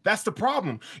develop. That's the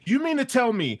problem. You mean to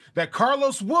tell me that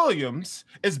Carlos Williams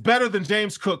is better than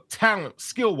James Cook talent,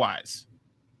 skill-wise?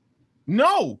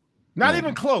 No. Not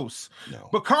even close. No.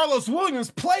 But Carlos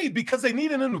Williams played because they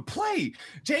needed him to play.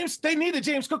 They needed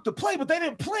James Cook to play, but they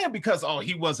didn't play him because,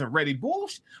 he wasn't ready.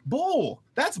 Bull.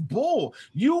 That's bull.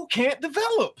 You can't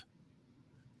develop.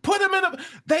 Put him in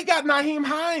they got Nyheim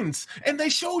Hines, and they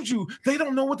showed you they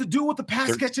don't know what to do with the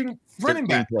pass-catching running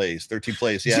back. 13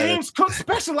 plays. Yeah. James Cook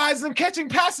specializes in catching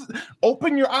passes.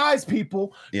 Open your eyes,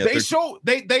 people. Yeah, they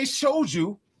showed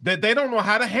you that they don't know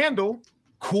how to handle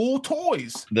cool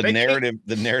toys. The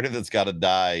narrative that's got to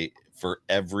die for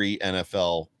every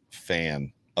NFL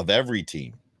fan of every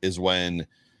team is when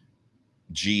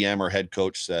GM or head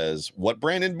coach says what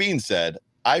Brandon Beane said.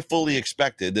 I fully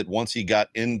expected that once he got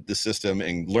in the system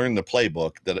and learned the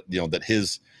playbook that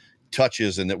his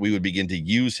touches and that we would begin to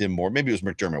use him more. Maybe it was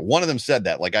McDermott. One of them said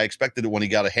that. Like, I expected that when he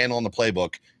got a handle on the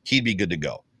playbook, he'd be good to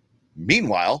go.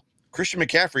 Meanwhile, Christian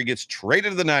McCaffrey gets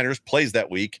traded to the Niners, plays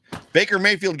that week. Baker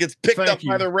Mayfield gets picked up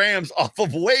by the Rams off of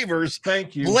waivers.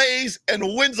 Plays and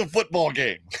wins a football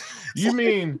game. You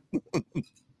mean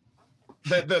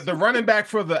the running back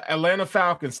for the Atlanta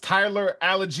Falcons, Tyler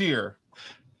Algier.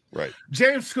 Right.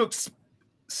 James Cook's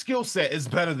skill set is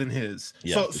better than his.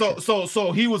 Yeah,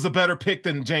 so he was a better pick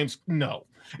than James. No.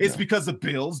 It's because the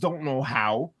Bills don't know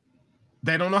how.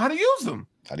 They don't know how to use them.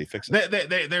 How do you fix it?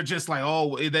 They're just like,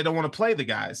 they don't want to play the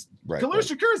guys. Right. Khalil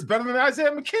Shakir is better than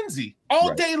Isaiah McKenzie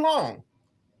all day long.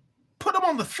 Put him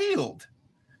on the field.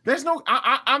 There's no.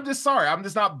 I'm just sorry. I'm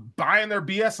just not buying their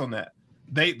BS on that.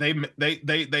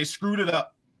 They screwed it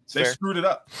up. Screwed it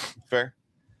up. Fair.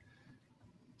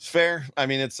 It's fair. I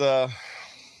mean, it's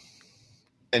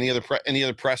any other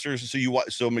pressers. So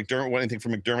McDermott. Anything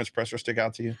from McDermott's presser stick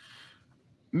out to you?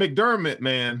 McDermott,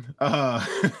 man.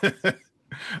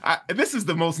 This is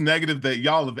the most negative that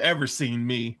y'all have ever seen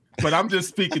me, but I'm just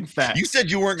speaking facts. You said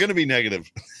you weren't going to be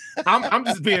negative. I'm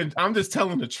just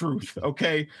telling the truth.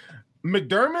 Okay.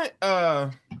 McDermott,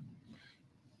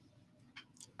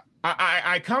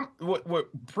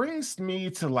 what brings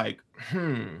me to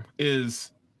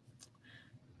is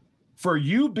for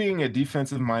you being a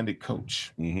defensive minded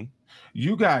coach,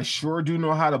 you guys sure do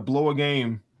know how to blow a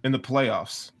game in the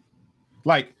playoffs.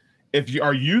 Like,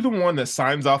 are you the one that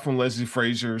signs off on Leslie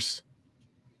Frazier's,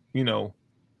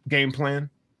 game plan?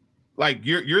 Like,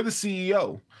 you're the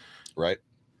CEO, right?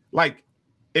 Like,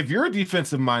 if you're a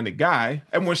defensive minded guy,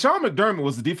 and when Sean McDermott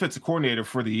was the defensive coordinator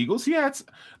for the Eagles, he had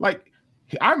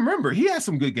I remember he had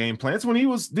some good game plans when he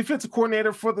was defensive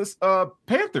coordinator for the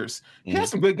Panthers. He had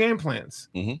some good game plans.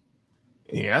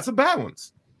 He had some bad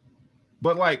ones,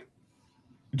 but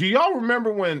do y'all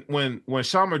remember when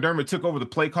Sean McDermott took over the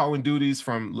play calling duties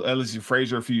from Leslie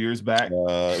Frazier a few years back?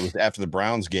 It was after the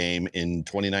Browns game in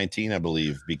 2019, I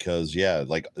believe, because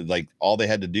all they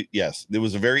had to do, yes, it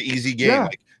was a very easy game. Yeah.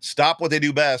 Stop what they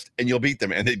do best and you'll beat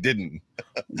them, and they didn't.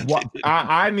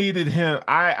 I needed him.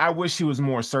 I wish he was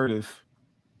more assertive.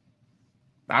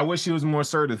 I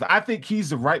think he's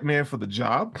the right man for the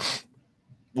job.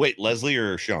 Wait, Leslie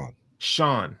or Sean?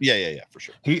 Sean. Yeah, for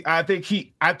sure. I think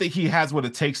he has what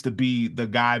it takes to be the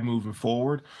guy moving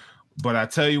forward. But I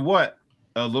tell you what,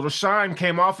 a little shine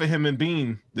came off of him and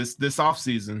Bean this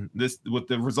offseason. This with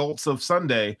the results of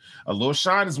Sunday, a little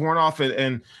shine is worn off it.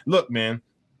 And look, man,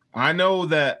 I know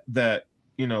that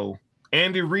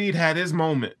Andy Reid had his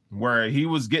moment where he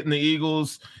was getting the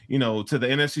Eagles, to the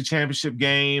NFC Championship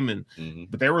game,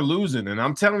 but they were losing. And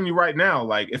I'm telling you right now,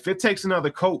 if it takes another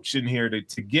coach in here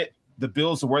to get the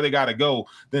Bills to where they got to go,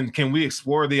 then can we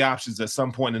explore the options at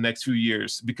some point in the next few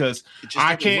years? Because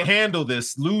I can't handle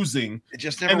this losing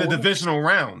in the divisional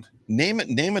round. Name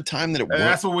a time that it worked. And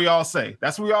that's what we all say.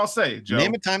 That's what we all say, Joe.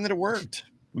 Name a time that it worked.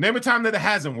 Name a time that it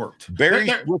hasn't worked.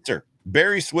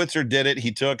 Barry Switzer did it.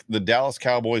 He took the Dallas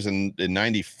Cowboys in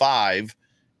 95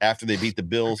 after they beat the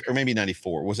Bills, or maybe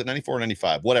 94. Was it 94 or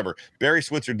 95? Whatever. Barry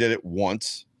Switzer did it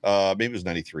once. Maybe it was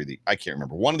 93. I can't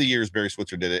remember. One of the years Barry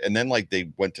Switzer did it, and then like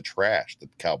they went to trash the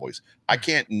Cowboys. I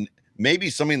can't.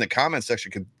 Maybe somebody in the comment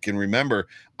section can remember.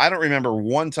 I don't remember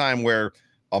one time where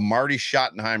a Marty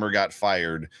Schottenheimer got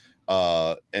fired,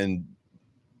 and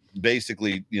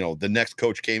basically, the next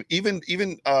coach came. Even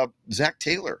Zach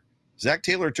Taylor. Zach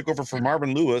Taylor took over for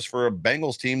Marvin Lewis for a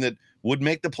Bengals team that would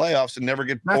make the playoffs and never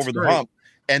get over the hump,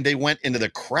 and they went into the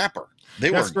crapper.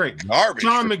 That's great. Garbage.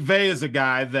 Sean McVay is a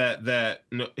guy that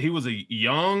he was a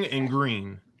young and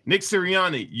green. Nick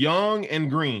Sirianni, young and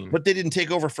green. But they didn't take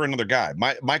over for another guy.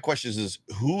 My question is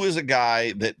who is a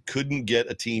guy that couldn't get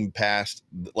a team past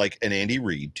like an Andy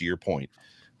Reid, to your point?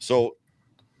 So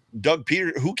Doug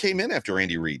Peterson, who came in after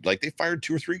Andy Reid? Like they fired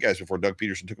 2 or 3 guys before Doug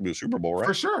Peterson took him to a Super Bowl, right?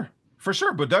 For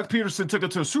sure. But Doug Peterson took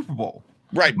it to a Super Bowl.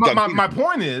 Right. My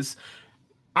point is,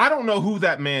 I don't know who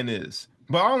that man is.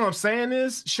 But all I'm saying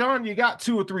is, Sean, you got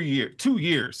 2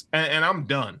 years, and I'm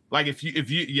done. Like if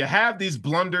you have these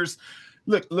blunders,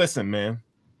 listen, man,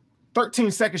 13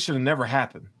 seconds should have never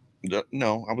happened.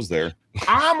 No, I was there.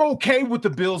 I'm okay with the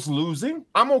Bills losing.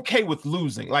 I'm okay with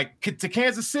losing. Like to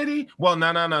Kansas City, well,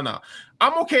 no.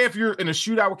 I'm okay if you're in a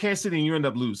shootout with Kansas City and you end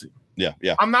up losing. Yeah.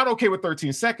 I'm not okay with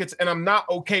 13 seconds, and I'm not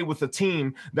okay with a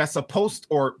team that's supposed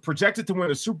or projected to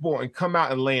win a Super Bowl and come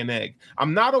out and lay an egg.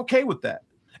 I'm not okay with that.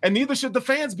 And neither should the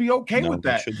fans be okay with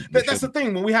that. That's the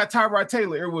thing. When we had Tyrod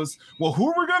Taylor, it was, well,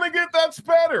 who are we going to get that's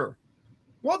better?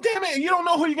 Well, damn it. You don't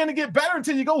know who you're going to get better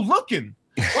until you go looking.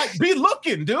 Like, be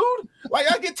looking, dude.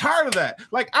 Like, I get tired of that.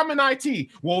 Like, I'm in IT.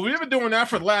 Well, we've been doing that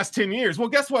for the last 10 years. Well,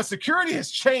 guess what? Security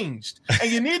has changed,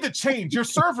 and you need to change. Your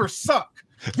servers suck.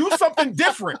 Do something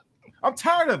different. I'm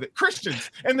tired of it. Christians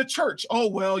and the church. Oh,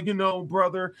 well,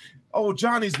 brother. Oh,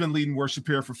 Johnny's been leading worship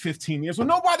here for 15 years. Well,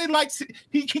 nobody likes it.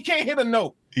 He can't hit a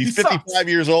note. He's 55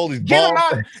 years old. He's Get him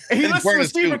out. He listens to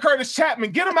Stephen Curtis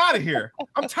Chapman. Get him out of here.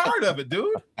 I'm tired of it,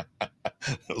 dude.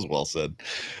 That was well said.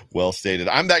 Well stated.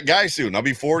 I'm that guy soon. I'll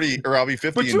be 40 or I'll be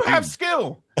 50. But you have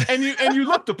skill and you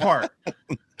look the part.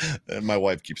 And my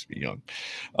wife keeps me young.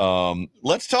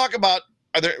 Let's talk about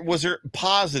was there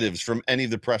positives from any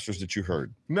of the pressers that you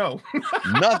heard? No.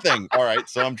 Nothing. All right.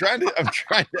 So I'm trying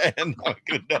to end on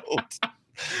a good note.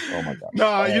 Oh my God.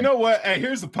 No, you know what? Hey,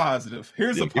 here's a positive.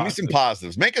 Give me some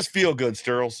positives. Make us feel good,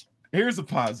 Sterls. Here's a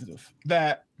positive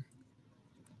that,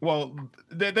 well,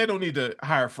 they don't need to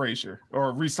hire Frazier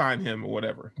or re-sign him or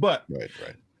whatever. But right.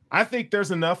 I think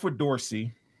there's enough with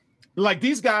Dorsey. Like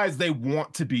these guys, they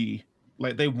want to be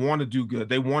like they want to do good.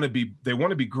 They want to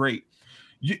be great.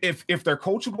 If they're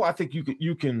coachable, I think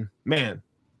you can man,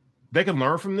 they can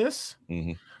learn from this.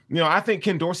 Mm-hmm. I think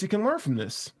Ken Dorsey can learn from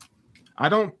this.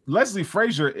 Leslie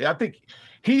Frazier, I think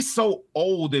he's so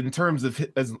old in terms of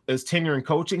as tenure in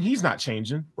coaching. He's not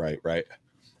changing. Right.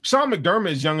 Sean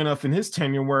McDermott is young enough in his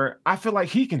tenure where I feel like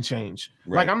he can change.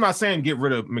 Right. Like I'm not saying get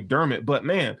rid of McDermott, but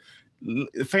man,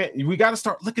 we got to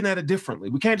start looking at it differently.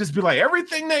 We can't just be like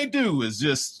everything they do is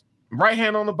just right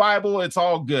hand on the Bible. It's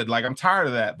all good. Like I'm tired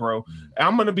of that, bro.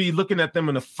 I'm going to be looking at them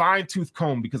in a fine tooth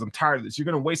comb because I'm tired of this. You're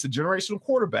going to waste a generational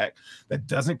quarterback that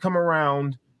doesn't come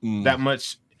around that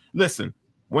much. Listen,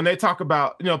 when they talk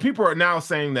about, people are now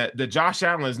saying that Josh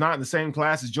Allen is not in the same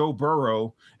class as Joe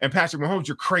Burrow and Patrick Mahomes.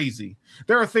 You're crazy.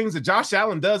 There are things that Josh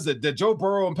Allen does that Joe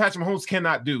Burrow and Patrick Mahomes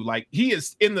cannot do. Like he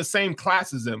is in the same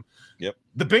class as them. Yep.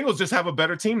 The Bengals just have a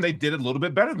better team. They did a little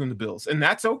bit better than the Bills, and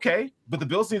that's okay. But the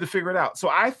Bills need to figure it out. So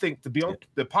I think to be on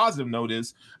the positive note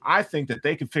is I think that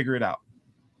they can figure it out.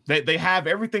 They have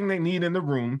everything they need in the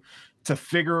room to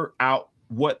figure out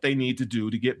what they need to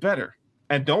do to get better.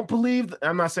 And don't believe,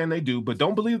 I'm not saying they do, but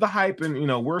don't believe the hype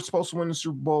and, we're supposed to win the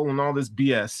Super Bowl and all this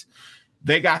BS.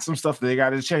 They got some stuff that they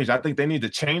got to change. I think they need to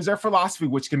change their philosophy,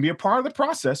 which can be a part of the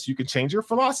process. You can change your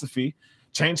philosophy,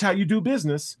 change how you do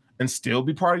business, and still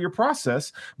be part of your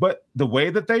process. But the way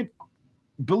that they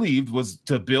believed was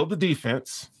to build the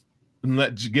defense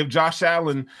and give Josh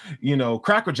Allen,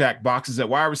 Cracker Jack boxes at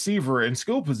wide receiver and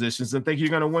skill positions and think you're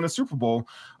going to win a Super Bowl.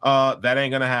 That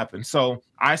ain't going to happen. So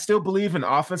I still believe in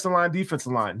offensive line,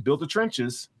 defensive line, build the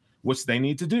trenches, which they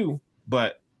need to do.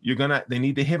 But they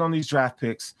need to hit on these draft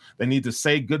picks. They need to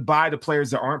say goodbye to players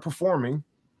that aren't performing.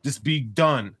 Just be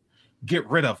done. Get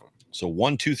rid of them. So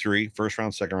 1, 2, 3, first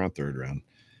round, second round, third round.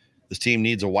 This team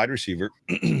needs a wide receiver.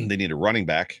 They need a running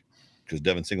back because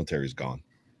Devin Singletary's gone.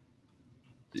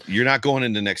 You're not going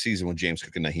into next season with James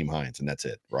Cook and Naheem Hines, and that's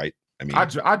it, right? I mean, I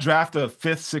draft a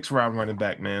 5th, 6th round running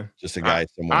back, man. Just a guy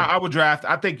somewhere. I would draft.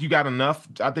 I think you got enough.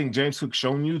 I think James Cook's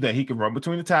shown you that he can run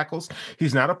between the tackles.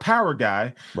 He's not a power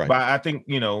guy, right. But I think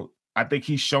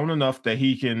he's shown enough that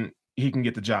he can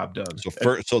get the job done.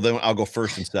 So then I'll go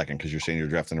first and second because you're saying you're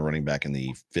drafting a running back in the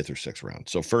 5th or 6th round.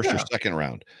 So first or second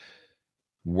round,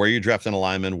 where are you drafting a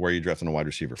lineman? Where are you drafting a wide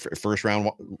receiver? First round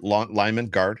lineman,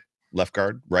 guard, left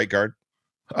guard, right guard.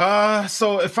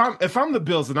 So if I'm the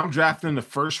Bills and I'm drafting in the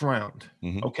 1st round,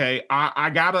 okay, I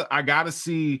gotta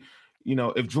see,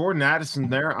 if Jordan Addison's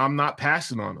there, I'm not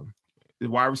passing on him. The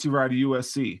wide receiver out of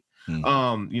USC.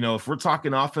 If we're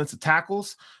talking offensive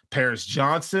tackles, Paris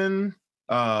Johnson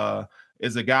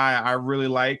is a guy I really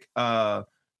like.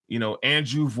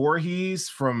 Andrew Voorhees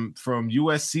from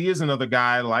USC is another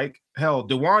guy I like. Hell,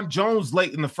 DeJuan Jones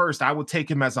late in the 1st, I would take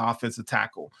him as an offensive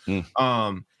tackle.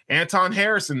 Anton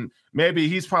Harrison, maybe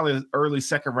he's probably an early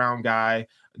 2nd round guy.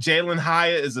 Jalen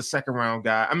Hyatt is a 2nd round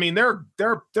guy. I mean, there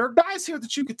are guys here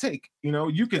that you could take.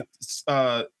 You could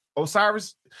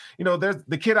Osiris. There's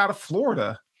the kid out of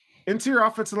Florida, interior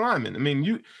offensive lineman. I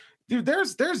mean,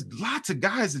 there's lots of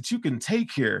guys that you can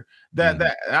take here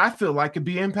that I feel like could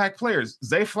be impact players.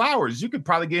 Zay Flowers, you could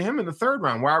probably get him in the 3rd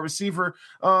round, wide receiver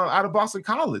out of Boston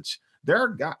College.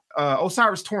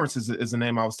 Osiris Torrance is the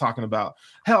name I was talking about.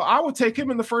 Hell, I would take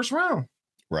him in the 1st round.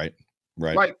 Right.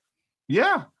 Like,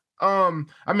 yeah. I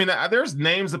mean, there's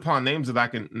names upon names that I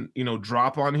can,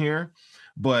 drop on here,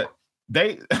 but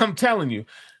I'm telling you,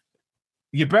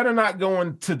 you better not go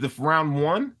into the round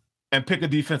 1 and pick a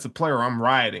defensive player. I'm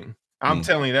rioting. I'm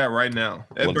telling you that right now.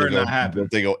 It better not happen.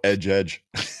 They go edge.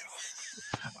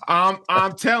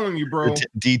 I'm telling you, bro.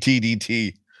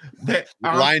 DT.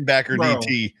 Linebacker bro,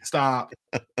 DT. Stop.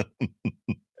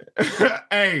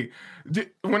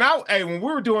 When we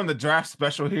were doing the draft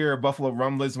special here at Buffalo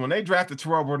Rumblings, when they drafted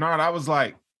Terrell Bernard, I was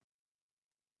like,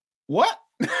 what?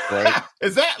 Right.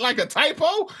 Is that like a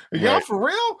typo? Are y'all for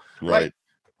real? Right. Like,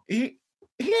 he ain't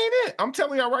it. I'm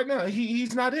telling y'all right now,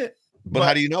 he's not it. But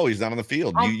how do you know he's not on the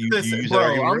field?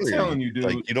 I'm telling you, dude.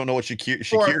 Like, you don't know what Shakir is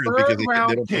because they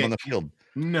don't put him on the field.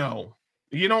 No.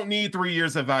 You don't need 3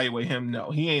 years to evaluate him.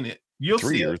 No, he ain't it. You'll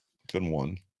 3 see years. It. Couldn't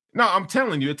 1. No, I'm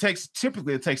telling you, it takes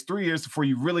 3 years before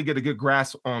you really get a good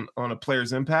grasp on a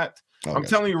player's impact. I'm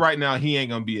telling you right now, he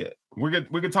ain't gonna be it. We're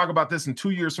gonna talk about this in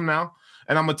 2 years from now,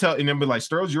 and I'm gonna tell and then be like,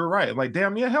 Sterls, you're right. I'm like,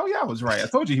 damn, yeah, hell yeah, I was right. I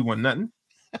told you he wasn't nothing.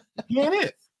 He ain't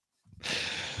it.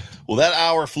 Well, that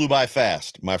hour flew by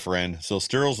fast, my friend. So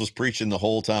Sterls was preaching the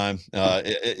whole time.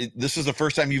 This is the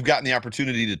first time you've gotten the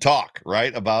opportunity to talk,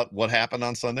 right, about what happened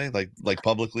on Sunday, like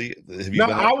publicly.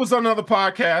 I was on another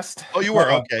podcast. Oh, you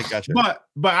were? Okay, gotcha.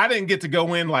 But I didn't get to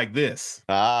go in like this.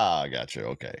 Gotcha.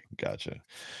 Okay, gotcha.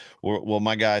 Well,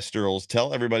 my guy Sterls,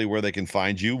 tell everybody where they can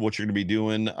find you, what you're going to be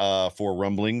doing for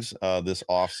Rumblings this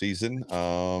off season,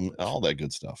 all that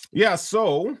good stuff. Yeah.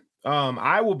 So.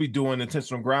 I will be doing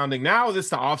intentional grounding. Now this is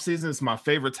the off season. It's my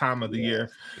favorite time of the year.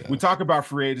 Yeah. We talk about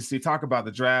free agency, talk about the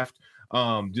draft,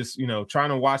 just, trying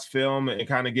to watch film and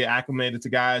kind of get acclimated to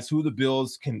guys who the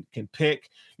Bills can pick.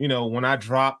 When I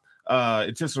drop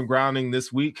intentional grounding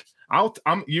this week,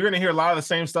 you're going to hear a lot of the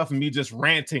same stuff and me just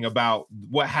ranting about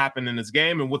what happened in this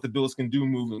game and what the Bills can do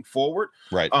moving forward.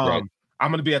 Right. I'm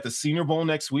going to be at the Senior Bowl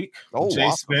next week. Jay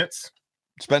awesome.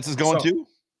 Spence is going too?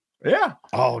 Yeah.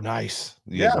 Oh, nice.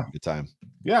 Yeah. Good time.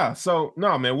 Yeah. So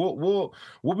no, man, we'll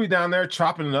be down there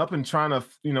chopping it up and trying to,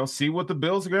 see what the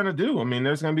Bills are going to do. I mean,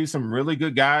 there's going to be some really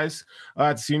good guys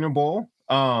at the Senior Bowl.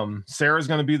 Sarah's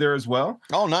going to be there as well.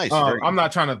 Oh, nice. I'm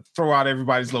not trying to throw out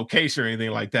everybody's location or anything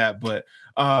like that, but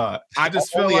I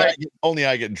just feel like only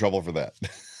I get in trouble for that.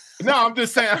 No, I'm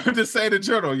just saying the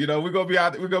journal. We're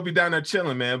gonna be down there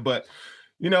chilling, man. But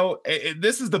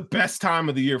this is the best time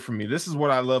of the year for me. This is what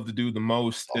I love to do the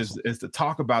most. Awesome. is to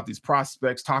talk about these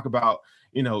prospects, talk about,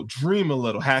 dream a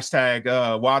little.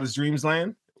 # Wildest Dreams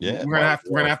Land. Yeah, we're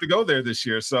gonna have to go there this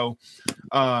year. So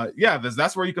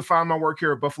that's where you can find my work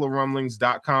here at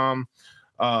BuffaloRumblings.com.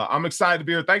 I'm excited to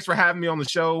be here. Thanks for having me on the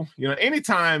show.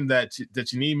 Anytime that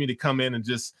you need me to come in and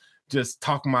just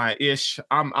talk my ish,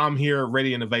 I'm here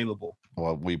ready and available.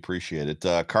 Well, we appreciate it.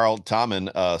 Carl Tommen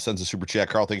sends a super chat.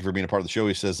 Carl, thank you for being a part of the show.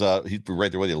 He says he's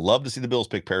right there with you. Love to see the Bills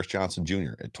pick Paris Johnson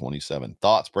Jr. at 27.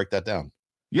 Thoughts? Break that down.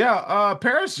 Yeah,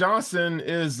 Paris Johnson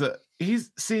is he's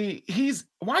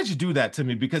why'd you do that to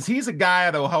me? Because he's a guy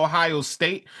at Ohio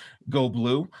State. Go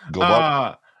Blue. Go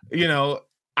up.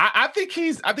 I think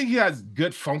he has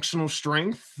good functional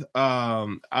strength.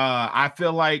 I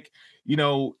feel like,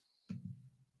 I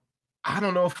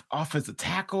don't know if offensive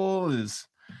tackle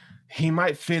he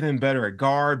might fit in better at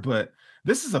guard, but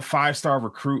this is a 5-star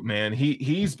recruit, man.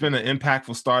 He's been an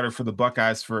impactful starter for the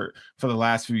Buckeyes for the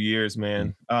last few years,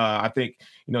 man. I think,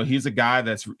 he's a guy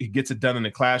he gets it done in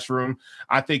the classroom.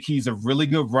 I think he's a really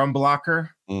good run blocker.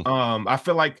 I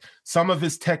feel like some of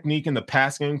his technique in the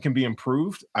pass game can be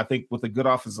improved. I think with a good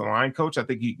offensive line coach, I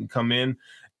think he can come in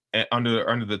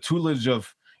under the tutelage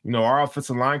of our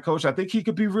offensive line coach. I think he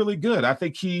could be really good. I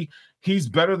think he's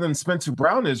better than Spencer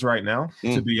Brown is right now,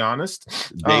 to be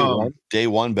honest. Day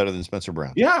one better than Spencer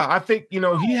Brown. Yeah, I think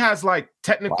he has like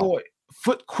technical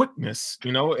foot quickness,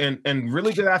 and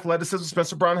really good athleticism.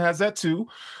 Spencer Brown has that too,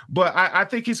 but I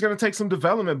think he's going to take some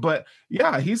development. But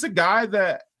yeah, he's a guy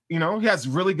that he has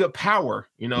really good power.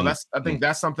 I think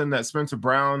that's something that Spencer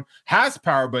Brown has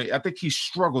power, but I think he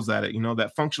struggles at it,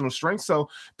 that functional strength. So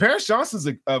Paris Johnson's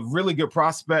a really good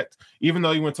prospect, even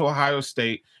though he went to Ohio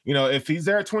State. If he's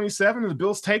there at 27 and the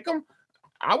Bills take him,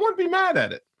 I wouldn't be mad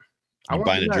at it. I'm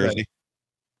buying a jersey.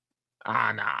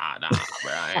 Nah,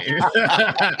 bro.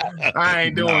 I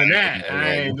ain't doing that.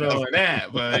 I ain't doing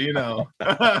that, but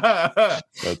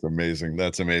That's amazing.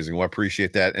 Well, I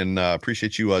appreciate that, and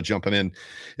appreciate you jumping in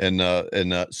and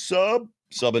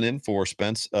subbing in for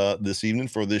Spence this evening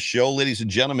for this show. Ladies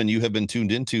and gentlemen, you have been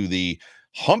tuned into the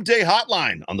Hump Day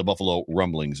Hotline on the Buffalo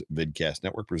Rumblings Vidcast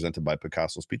Network, presented by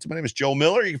Picasso's Pizza. My name is Joe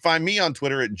Miller. You can find me on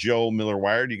Twitter at Joe Miller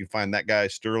Wired. You can find that guy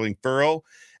Sterling Furrow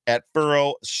at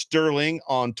Furrow Sterling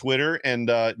on Twitter,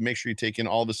 and make sure you take in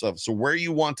all this stuff. So where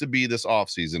you want to be this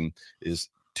offseason is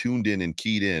tuned in and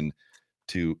keyed in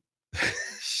to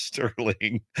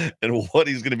Sterling and what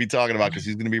he's going to be talking about, because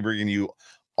he's going to be bringing you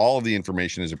all of the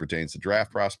information as it pertains to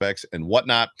draft prospects and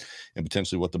whatnot, and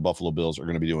potentially what the Buffalo Bills are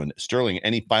going to be doing. Sterling,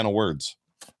 any final words?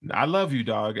 I love you,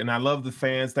 dog, and I love the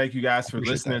fans. Thank you guys for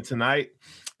listening tonight,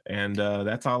 and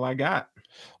that's all I got.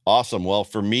 Awesome. Well,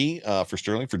 for me, for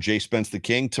Sterling, for Jay Spence the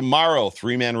King, tomorrow,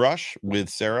 3-Man Rush with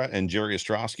Sarah and Jerry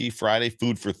Ostrowski. Friday,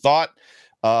 Food for Thought.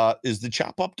 Is the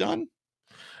chop up done?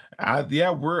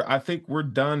 Yeah, I think we're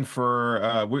done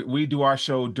for we do our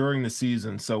show during the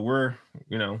season, so we're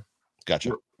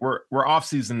gotcha. We're off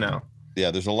season now. Yeah,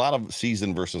 there's a lot of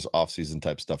season versus off-season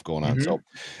type stuff going on. So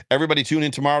everybody tune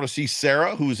in tomorrow to see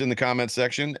Sarah, who's in the comment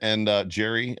section, and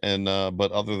Jerry. And but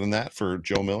other than that, for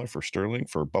Joe Miller, for Sterling,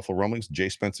 for Buffalo Rumblings, Jay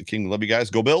Spencer King, love you guys.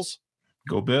 Go Bills.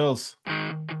 Go Bills.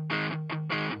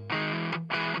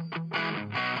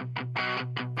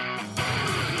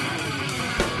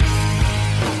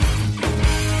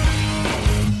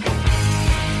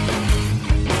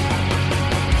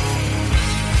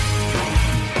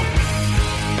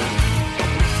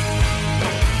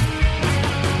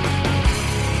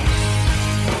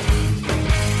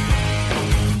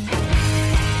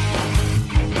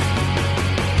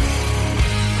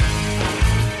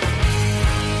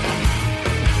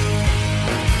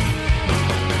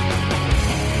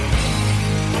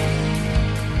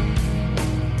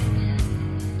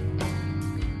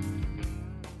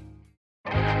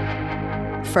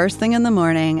 First thing in the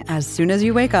morning, as soon as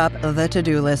you wake up, the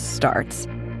to-do list starts.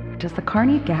 Does the car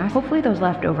need gas? Hopefully those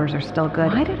leftovers are still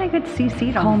good. Why did I get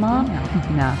CC'd on Mom?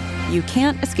 No. You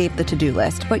can't escape the to-do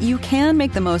list, but you can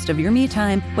make the most of your me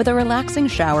time with a relaxing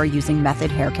shower using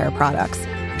Method Hair Care products.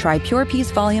 Try Pure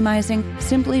Peace Volumizing,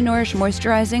 Simply Nourish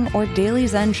Moisturizing, or Daily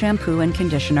Zen Shampoo and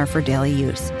Conditioner for daily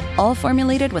use. All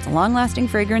formulated with long-lasting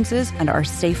fragrances and are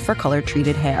safe for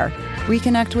color-treated hair.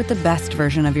 Reconnect with the best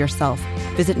version of yourself.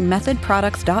 Visit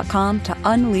methodproducts.com to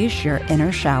unleash your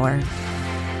inner shower.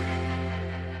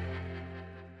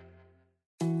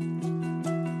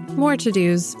 More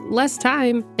to-dos, less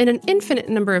time, and an infinite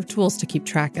number of tools to keep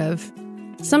track of.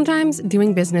 Sometimes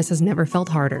doing business has never felt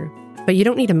harder, but you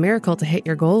don't need a miracle to hit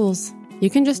your goals. You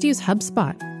can just use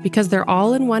HubSpot, because their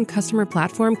all-in-one customer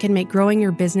platform can make growing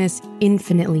your business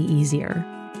infinitely easier.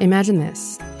 Imagine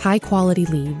this: high-quality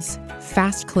leads,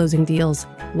 fast closing deals,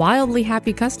 wildly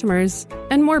happy customers,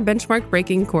 and more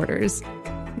benchmark-breaking quarters.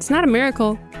 It's not a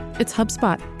miracle, it's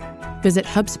HubSpot. Visit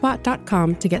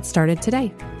HubSpot.com to get started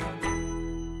today.